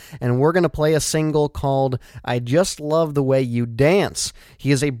out, and we're going to play a single called I Just Love the Way You Dance. He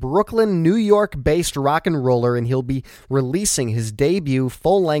is a Brooklyn, New York-based rock and roller, and he'll be releasing his debut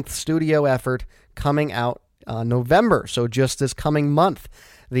full-length studio effort coming out November, so just this coming month.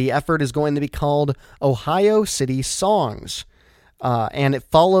 The effort is going to be called Ohio City Songs, and it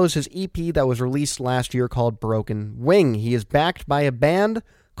follows his EP that was released last year called Broken Wing. He is backed by a band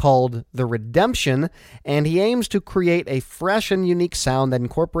called The Redemption, and he aims to create a fresh and unique sound that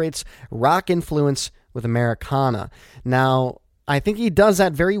incorporates rock influence with Americana. Now, I think he does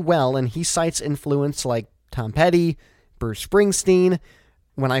that very well, and he cites influence like Tom Petty, Bruce Springsteen.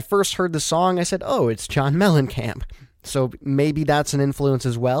 When I first heard the song, I said, oh, it's John Mellencamp. So maybe that's an influence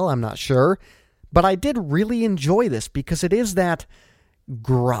as well, I'm not sure. But I did really enjoy this because it is that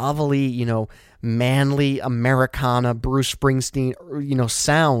grovelly, manly Americana, Bruce Springsteen,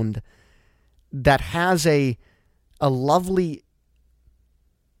 sound that has a lovely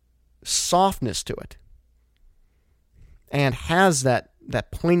softness to it and has that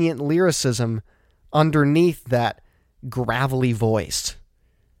poignant lyricism underneath that gravelly voice.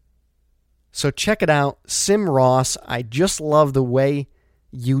 So check it out, Sim Ross, I Just Love the Way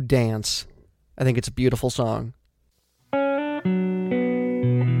You Dance. I think it's a beautiful song.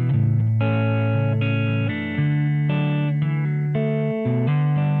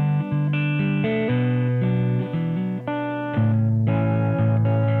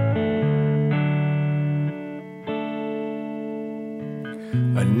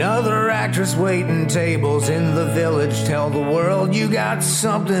 Another actress waiting tables in the village. Tell the world you got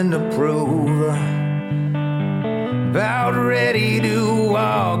something to prove. About ready to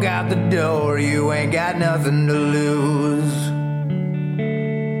walk out the door. You ain't got nothing to lose.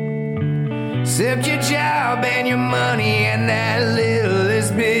 Except your job and your money and that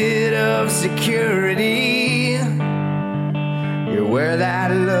littlest bit of security. You wear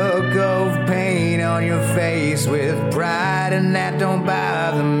that look of pain on your face with pride, and that don't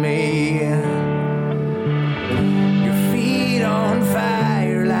bother me. Your feet on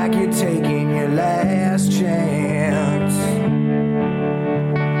fire like you're taking your last chance.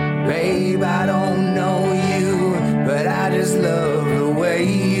 Babe, I don't know you, but I just love the way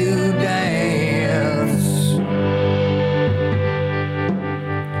you dance.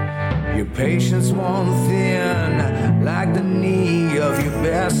 Your patience worn thin like the knee of your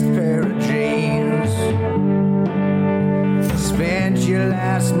best pair of jeans. Spent your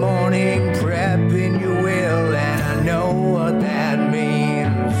last morning prepping your will, and I know what that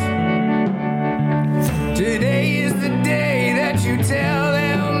means. Today is the day that you tell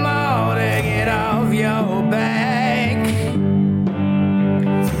them all to get off your back.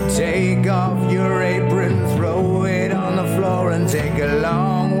 Take off your apron, throw it on the floor, and take a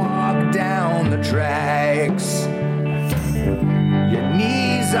long walk down the tracks. Your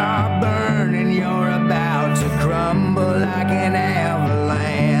knees are burning, you're about to crumble like an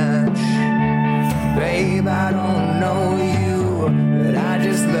avalanche. Babe, I don't know you, but I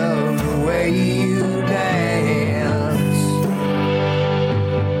just love the way you dance.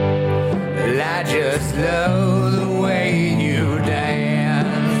 I just love the way you dance.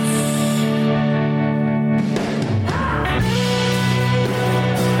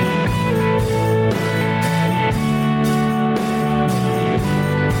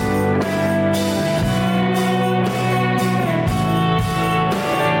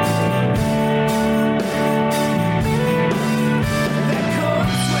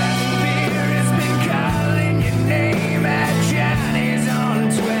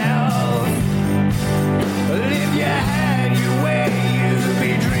 Live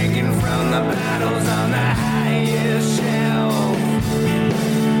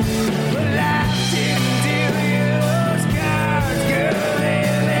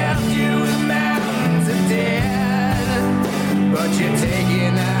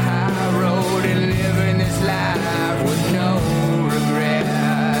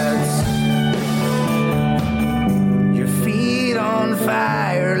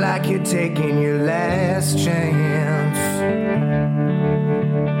like you're taking your last chance.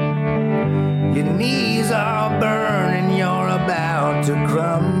 Your knees are burning, you're about to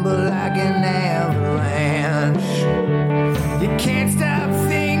crumble like an avalanche. You can't stop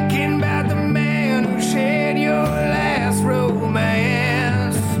thinking about the man who shared your last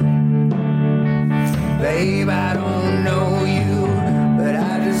romance. Babe, I don't know you, but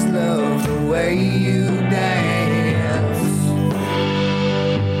I just love the way you dance.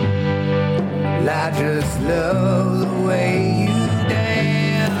 I just love the way you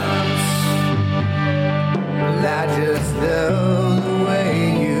dance. I just love the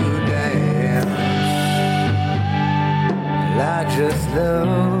way you dance. I just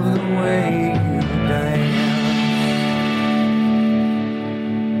love the way you dance.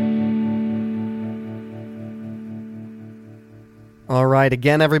 All right,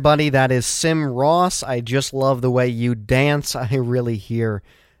 again, everybody, that is Sim Ross. I just love the way you dance. I really hear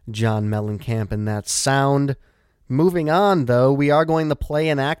John Mellencamp in that sound. Moving on, though, we are going to play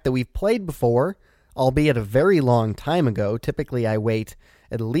an act that we've played before, albeit a very long time ago. Typically, I wait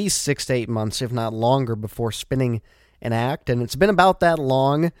at least 6 to 8 months, if not longer, before spinning an act, and it's been about that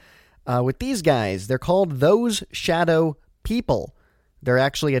long with these guys. They're called Those Shadow People. They're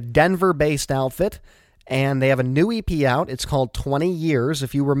actually a Denver-based outfit, and they have a new EP out. It's called 20 Years.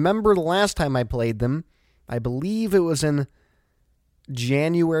 If you remember the last time I played them, I believe it was in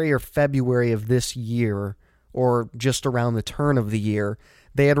January or February of this year, or just around the turn of the year,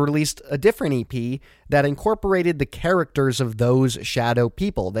 they had released a different EP that incorporated the characters of those shadow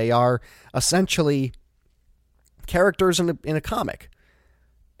people. They are essentially characters in a comic.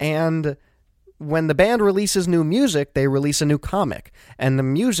 And when the band releases new music, they release a new comic. And the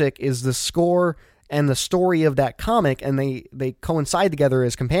music is the score and the story of that comic, and they coincide together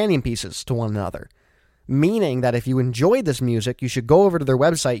as companion pieces to one another. Meaning that if you enjoy this music, you should go over to their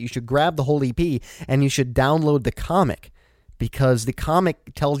website, you should grab the whole EP, and you should download the comic, because the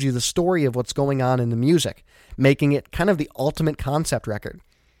comic tells you the story of what's going on in the music, making it kind of the ultimate concept record.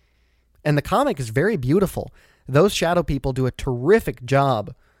 And the comic is very beautiful. Those Shadow People do a terrific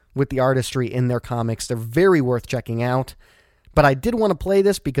job with the artistry in their comics. They're very worth checking out. But I did want to play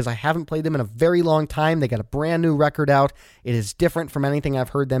this because I haven't played them in a very long time. They got a brand new record out. It is different from anything I've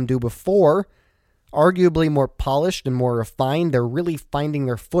heard them do before. Arguably more polished and more refined. They're really finding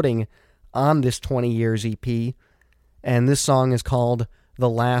their footing on this 20 Years EP. And this song is called The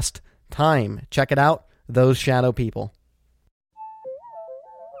Last Time. Check it out, Those Shadow People.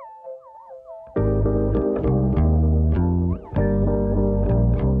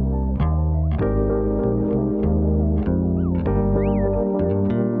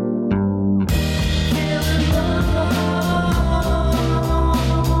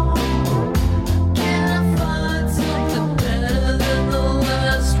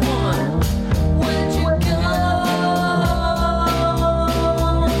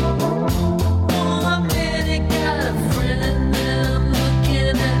 Got a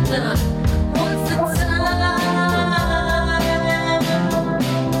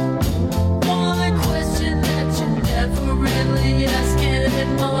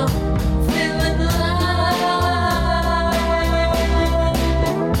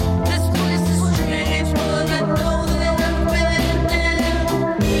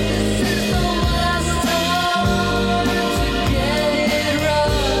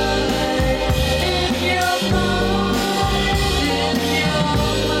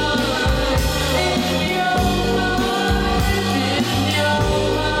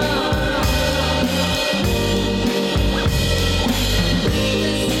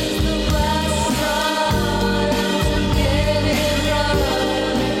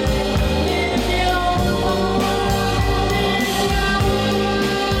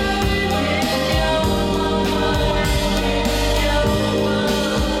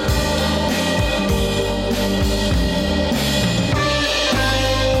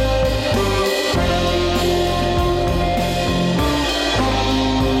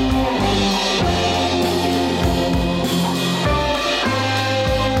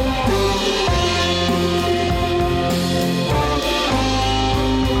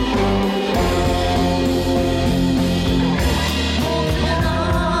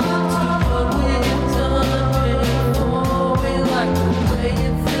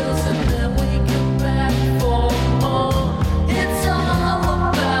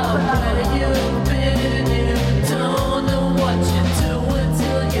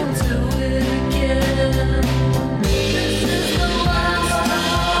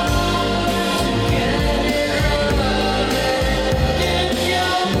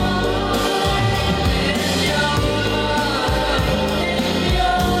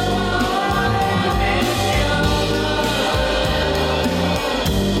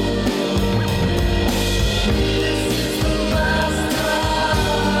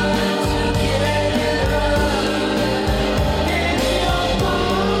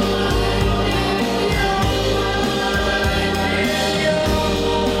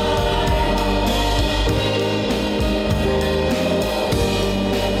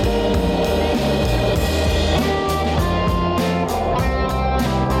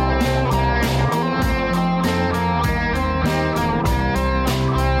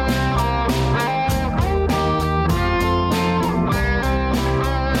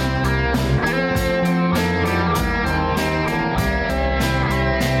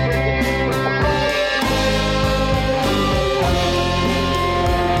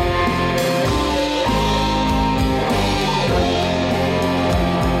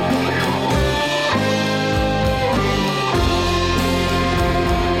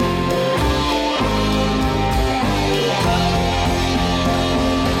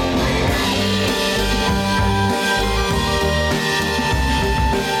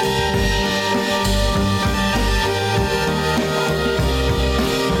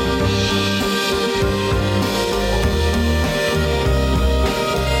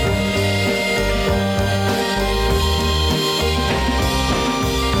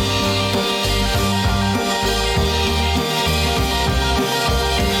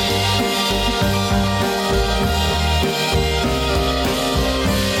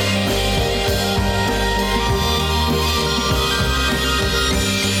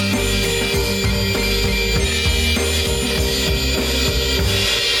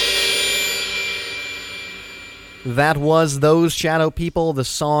That was Those Shadow People. The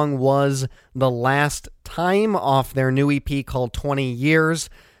song was The Last Time off their new EP called 20 Years.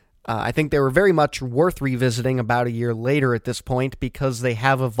 I think they were very much worth revisiting about a year later at this point because they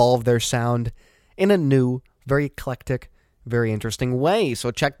have evolved their sound in a new, very eclectic, very interesting way.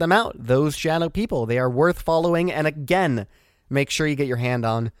 So check them out, Those Shadow People. They are worth following. And again, make sure you get your hand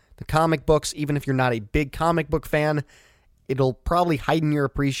on the comic books. Even if you're not a big comic book fan, it'll probably heighten your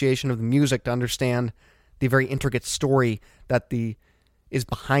appreciation of the music to understand the very intricate story that is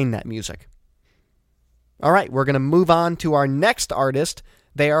behind that music. All right, we're going to move on to our next artist.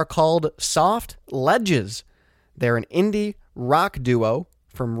 They are called Soft Ledges. They're an indie rock duo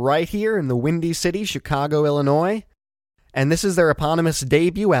from right here in the Windy City, Chicago, Illinois. And this is their eponymous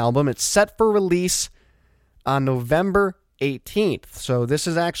debut album. It's set for release on November 18th. So this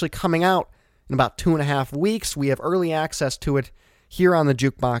is actually coming out in about 2.5 weeks. We have early access to it here on the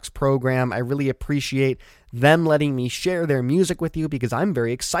Jukebox program. I really appreciate them letting me share their music with you because I'm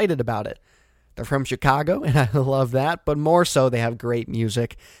very excited about it. They're from Chicago, and I love that, but more so, they have great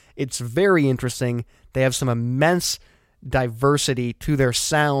music. It's very interesting. They have some immense diversity to their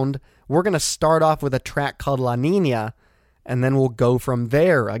sound. We're going to start off with a track called La Niña, and then we'll go from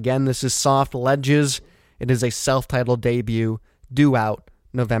there. Again, this is Soft Ledges. It is a self-titled debut, due out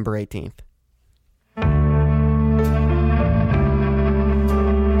November 18th.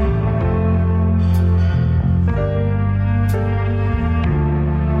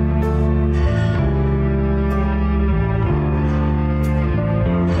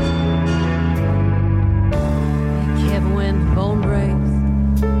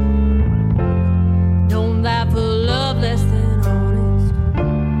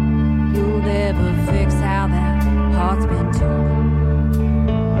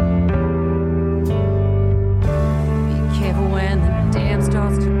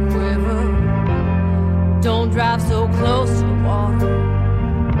 Drive so close to the water,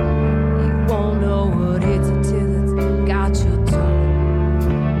 you won't know what it's until it's got your tongue.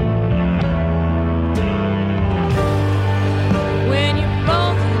 When you're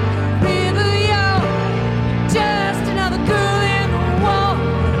both in the river, you're just another girl in the water.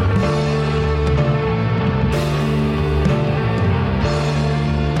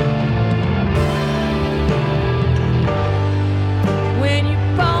 When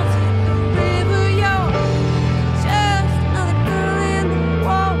you're both in the river, you're just another girl in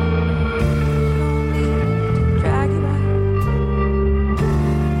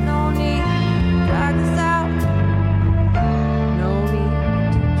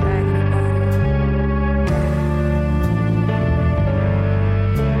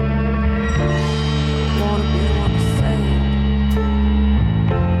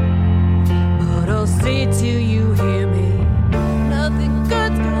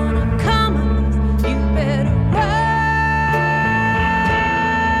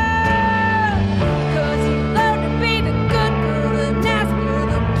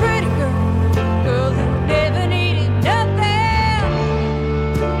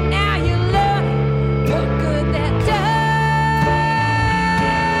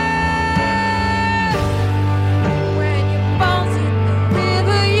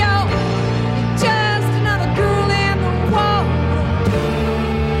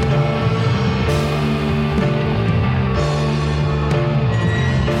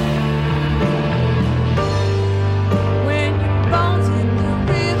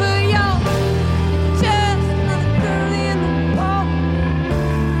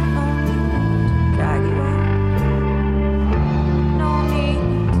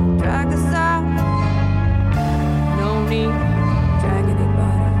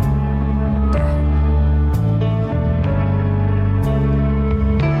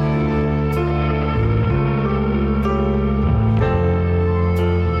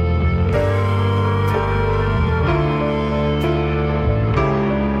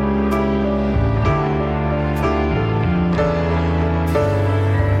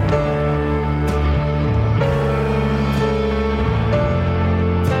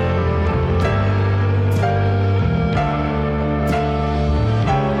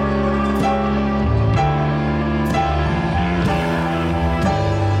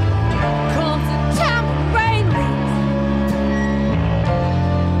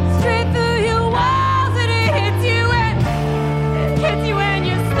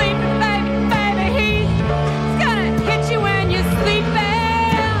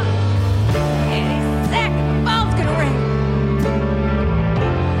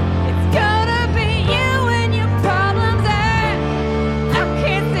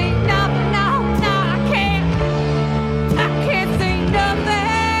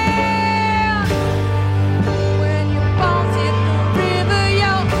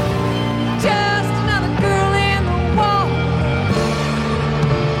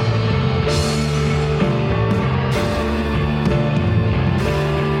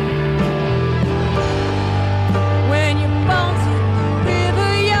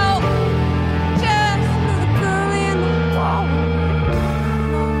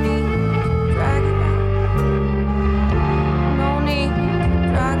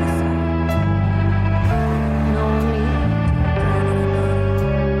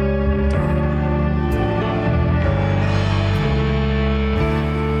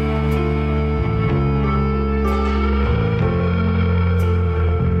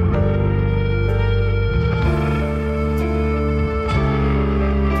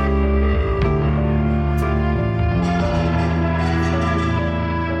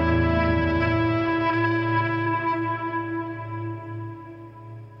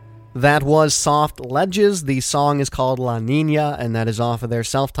That was Soft Ledges. The song is called La Nina, and that is off of their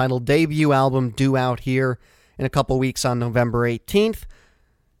self-titled debut album, due out here in a couple weeks on November 18th.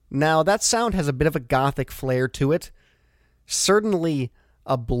 Now, that sound has a bit of a gothic flair to it. Certainly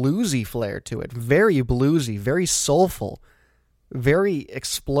a bluesy flair to it. Very bluesy, very soulful, very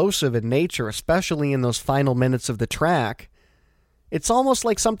explosive in nature, especially in those final minutes of the track. It's almost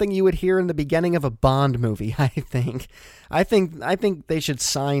like something you would hear in the beginning of a Bond movie, I think. I think they should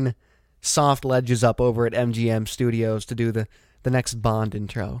sign Soft Ledges up over at MGM Studios to do the next Bond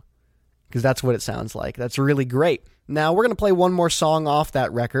intro, because that's what it sounds like. That's really great. Now, we're going to play one more song off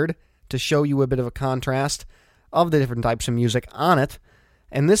that record to show you a bit of a contrast of the different types of music on it,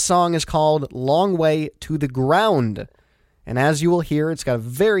 and this song is called Long Way to the Ground, and as you will hear, it's got a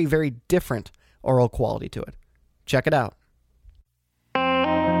very, very different oral quality to it. Check it out.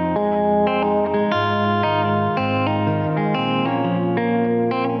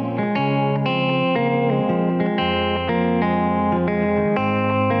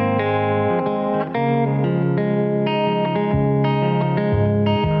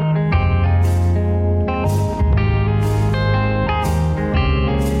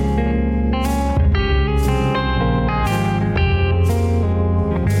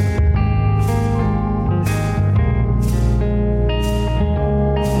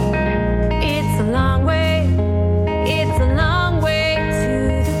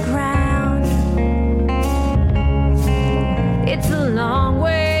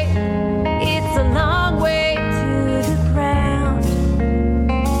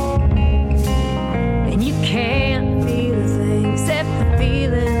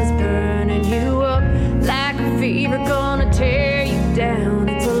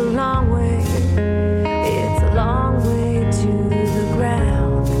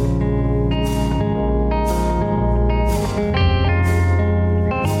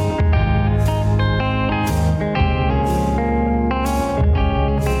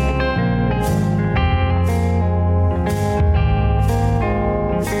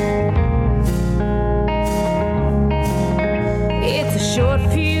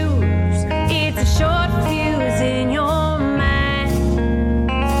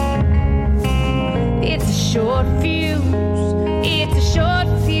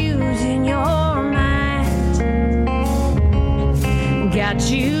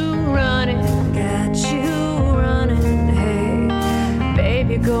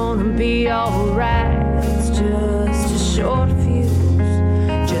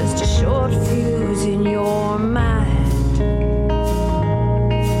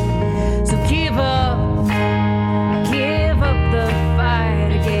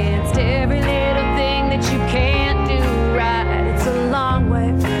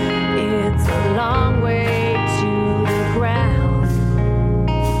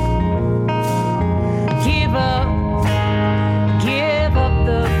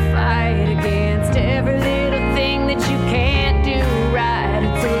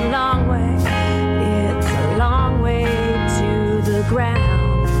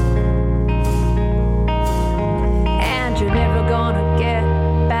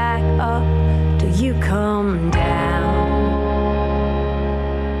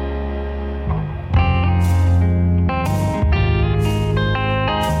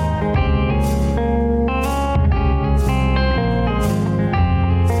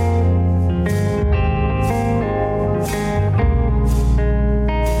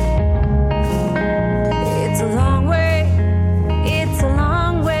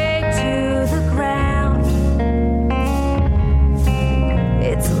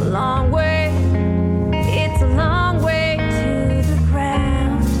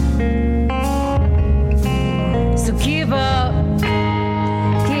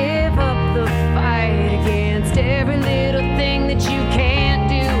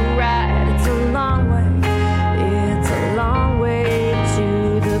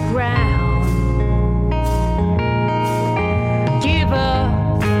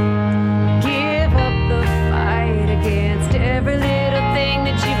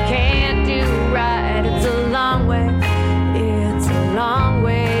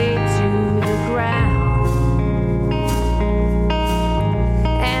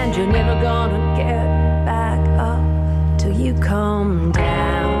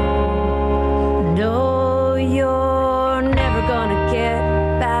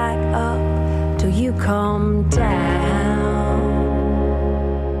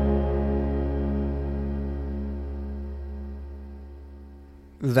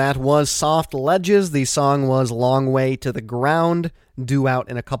 That was Soft Ledges. The song was Long Way to the Ground, due out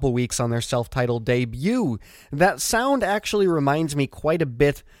in a couple weeks on their self-titled debut. That sound actually reminds me quite a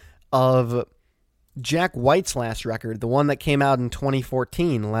bit of Jack White's last record, the one that came out in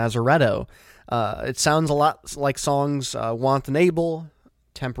 2014, Lazaretto. It sounds a lot like songs Want and Able,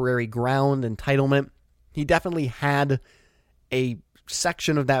 Temporary Ground, Entitlement. He definitely had a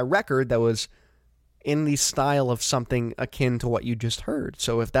section of that record that was in the style of something akin to what you just heard.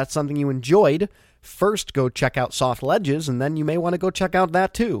 So if that's something you enjoyed, first go check out Soft Ledges, and then you may want to go check out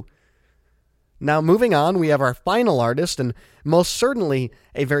that too. Now, moving on, we have our final artist, and most certainly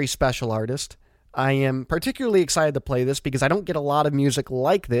a very special artist. I am particularly excited to play this because I don't get a lot of music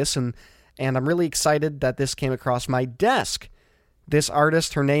like this, and I'm really excited that this came across my desk. This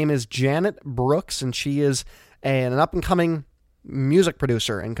artist, her name is Janet Brooks, and she is an up-and-coming music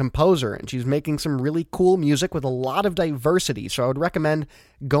producer and composer, and she's making some really cool music with a lot of diversity, so I would recommend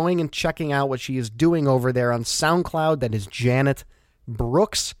going and checking out what she is doing over there on SoundCloud. That is Janet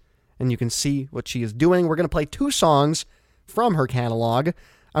Brooks, and you can see what she is doing. We're going to play 2 songs from her catalog.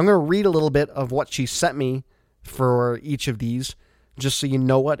 I'm going to read a little bit of what she sent me for each of these, just so you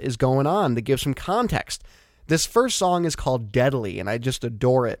know what is going on, to give some context. This first song is called Deadly, and I just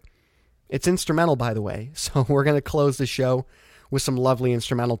adore it. It's instrumental, by the way, so we're going to close the show with some lovely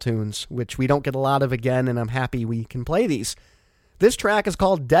instrumental tunes, which we don't get a lot of again, and I'm happy we can play these. This track is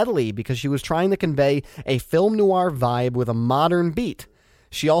called Deadly because she was trying to convey a film noir vibe with a modern beat.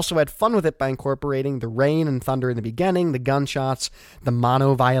 She also had fun with it by incorporating the rain and thunder in the beginning, the gunshots, the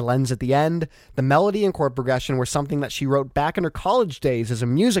mono violins at the end. The melody and chord progression were something that she wrote back in her college days as a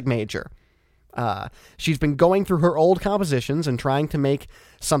music major. She's been going through her old compositions and trying to make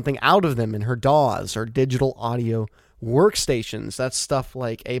something out of them in her DAWs, or digital audio workstations. That's stuff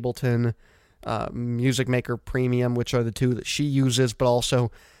like Ableton, Music Maker Premium, which are the 2 that she uses, but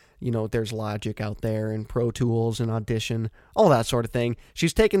also, there's Logic out there, and Pro Tools, and Audition, all that sort of thing.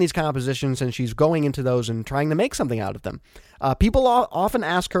 She's taking these compositions and she's going into those and trying to make something out of them. People often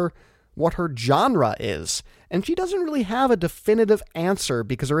ask her what her genre is, and she doesn't really have a definitive answer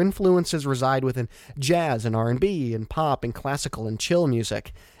because her influences reside within jazz and R&B and pop and classical and chill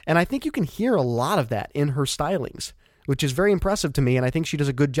music. And I think you can hear a lot of that in her stylings, which is very impressive to me, and I think she does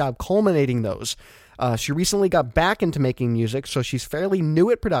a good job culminating those. She recently got back into making music, so she's fairly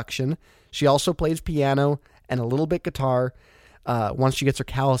new at production. She also plays piano and a little bit guitar. Once she gets her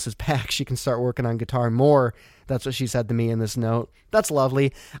calluses back, she can start working on guitar more. That's what she said to me in this note. That's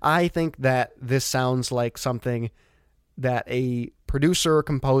lovely. I think that this sounds like something that a producer or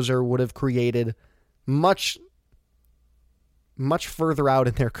composer would have created much further out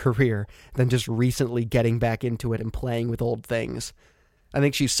in their career than just recently getting back into it and playing with old things. I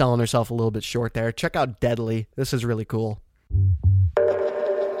think she's selling herself a little bit short there. Check out Deadly. This is really cool.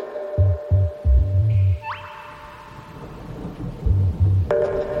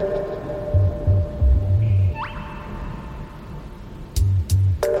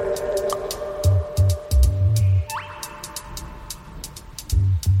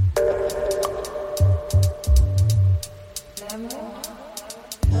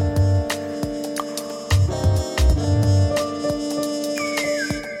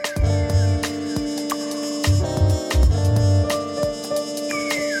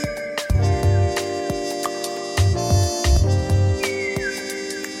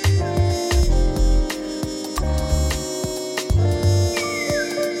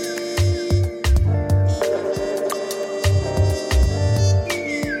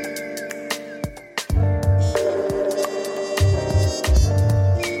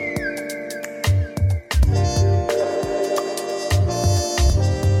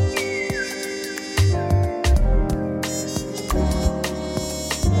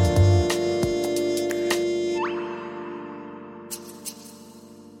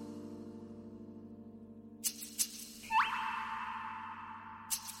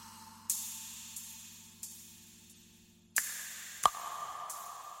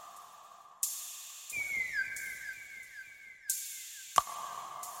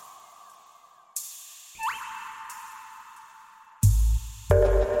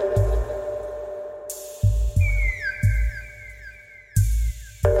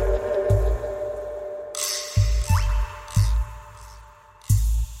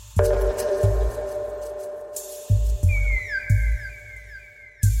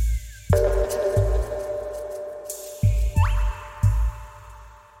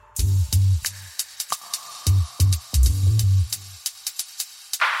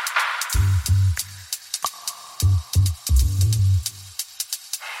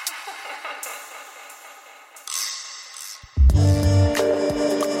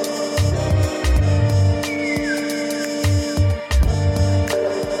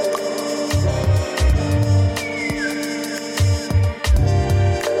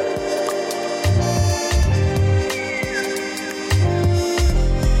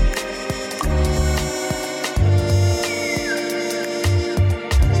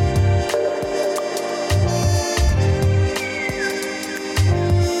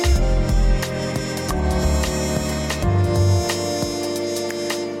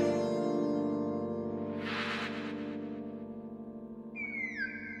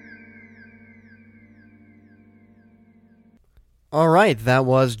 All right, that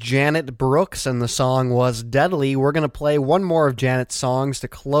was Janet Brooks, and the song was Deadly. We're going to play one more of Janet's songs to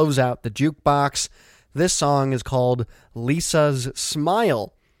close out the jukebox. This song is called Lisa's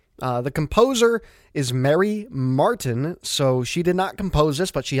Smile. The composer is Mary Martin, so she did not compose this,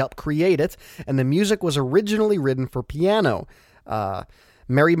 but she helped create it, and the music was originally written for piano.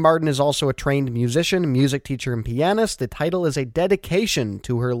 Mary Martin is also a trained musician, music teacher, and pianist. The title is a dedication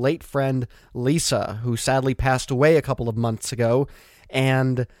to her late friend Lisa, who sadly passed away a couple of months ago.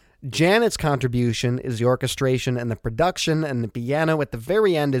 And Janet's contribution is the orchestration and the production, and the piano at the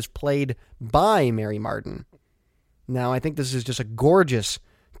very end is played by Mary Martin. Now, I think this is just a gorgeous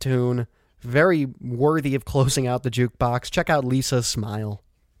tune, very worthy of closing out the jukebox. Check out Lisa's Smile.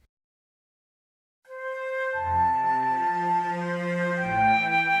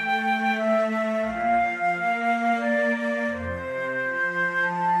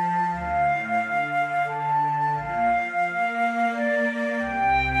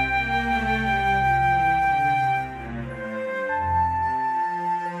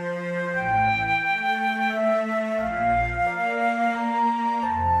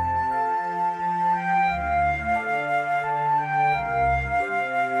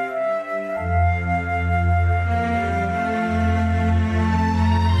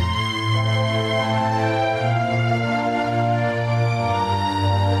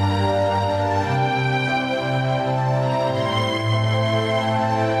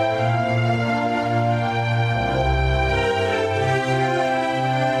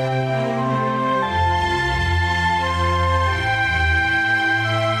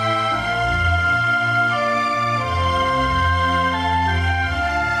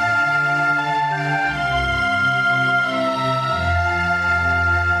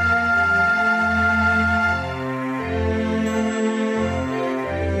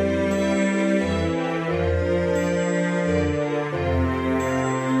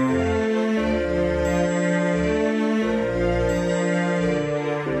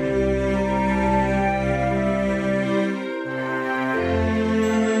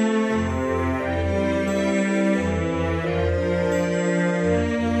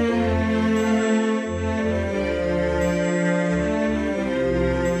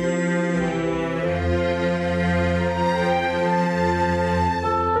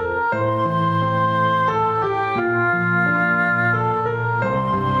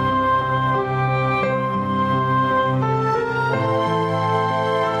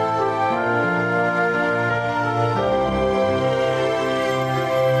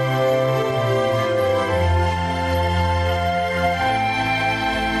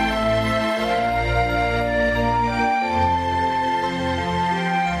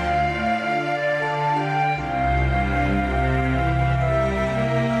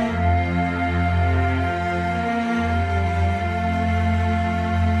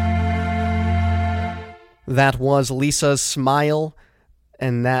 That was Lisa's Smile,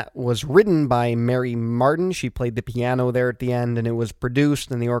 and that was written by Mary Martin. She played the piano there at the end, and it was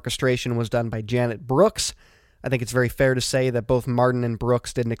produced, and the orchestration was done by Janet Brooks. I think it's very fair to say that both Martin and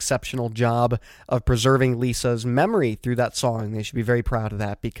Brooks did an exceptional job of preserving Lisa's memory through that song. They should be very proud of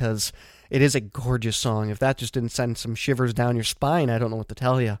that, because it is a gorgeous song. If that just didn't send some shivers down your spine, I don't know what to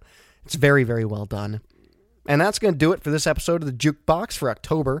tell you. It's very, very well done. And that's going to do it for this episode of the Jukebox for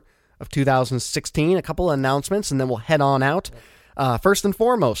October of 2016. A couple of announcements, and then we'll head on out. First and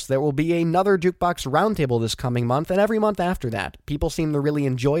foremost, there will be another Jukebox Roundtable this coming month, and every month after that. People seem to really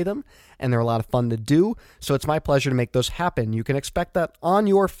enjoy them, and they're a lot of fun to do, so it's my pleasure to make those happen. You can expect that on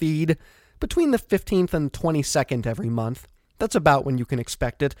your feed between the 15th and 22nd every month. That's about when you can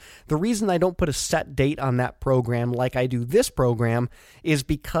expect it. The reason I don't put a set date on that program like I do this program is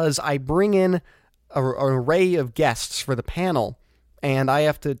because I bring in an array of guests for the panel, and I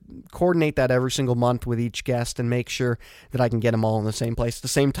have to coordinate that every single month with each guest and make sure that I can get them all in the same place at the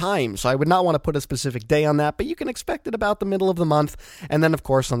same time. So I would not want to put a specific day on that, but you can expect it about the middle of the month. And then, of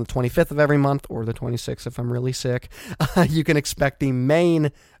course, on the 25th of every month, or the 26th if I'm really sick, you can expect the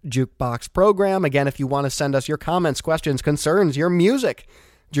main Jukebox program. Again, if you want to send us your comments, questions, concerns, your music,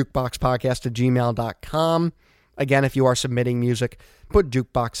 jukeboxpodcast@gmail.com. Again, if you are submitting music, put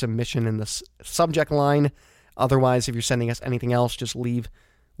Jukebox submission in the subject line. Otherwise, if you're sending us anything else, just leave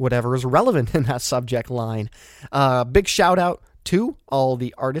whatever is relevant in that subject line. Big shout out to all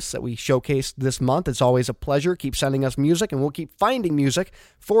the artists that we showcased this month. It's always a pleasure. Keep sending us music, and we'll keep finding music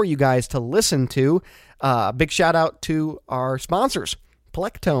for you guys to listen to. Big shout out to our sponsors,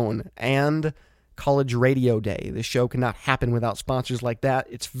 Plectone and College Radio Day. This show cannot happen without sponsors like that.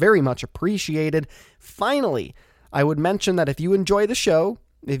 It's very much appreciated. Finally, I would mention that if you enjoy the show,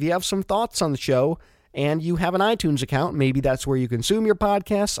 if you have some thoughts on the show, and you have an iTunes account, maybe that's where you consume your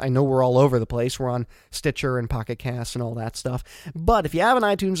podcasts. I know we're all over the place. We're on Stitcher and Pocket Casts and all that stuff. But if you have an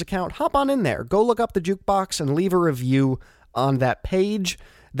iTunes account, hop on in there. Go look up the Jukebox and leave a review on that page.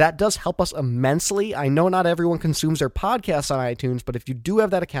 That does help us immensely. I know not everyone consumes their podcasts on iTunes, but if you do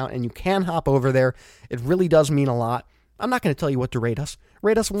have that account and you can hop over there, it really does mean a lot. I'm not going to tell you what to rate us.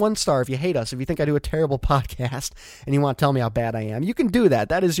 Rate us 1 star if you hate us. If you think I do a terrible podcast and you want to tell me how bad I am, you can do that.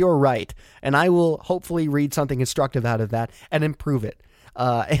 That is your right. And I will hopefully read something constructive out of that and improve it.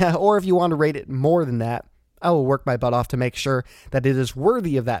 Or if you want to rate it more than that, I will work my butt off to make sure that it is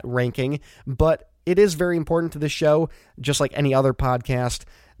worthy of that ranking. But it is very important to the show, just like any other podcast,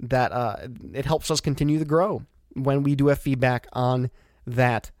 that it helps us continue to grow when we do have feedback on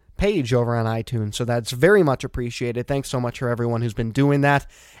that page over on iTunes. So that's very much appreciated. Thanks so much for everyone who's been doing that.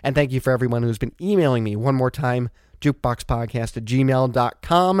 And thank you for everyone who's been emailing me one more time,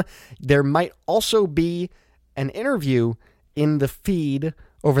 jukeboxpodcast@gmail.com. There might also be an interview in the feed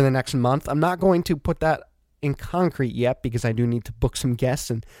over the next month. I'm not going to put that in concrete yet because I do need to book some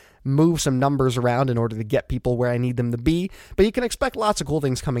guests and move some numbers around in order to get people where I need them to be. But you can expect lots of cool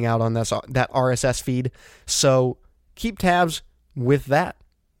things coming out on that RSS feed. So keep tabs with that.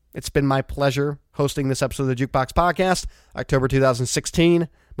 It's been my pleasure hosting this episode of the Jukebox Podcast, October 2016.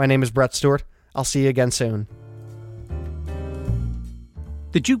 My name is Brett Stewart. I'll see you again soon.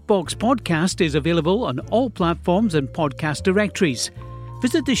 The Jukebox Podcast is available on all platforms and podcast directories.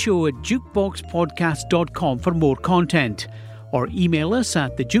 Visit the show at jukeboxpodcast.com for more content, or email us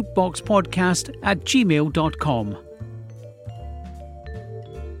at thejukeboxpodcast@gmail.com.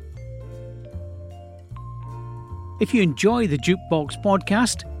 If you enjoy the Jukebox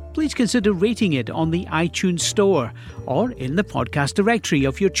Podcast, please consider rating it on the iTunes Store or in the podcast directory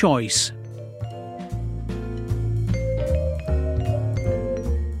of your choice.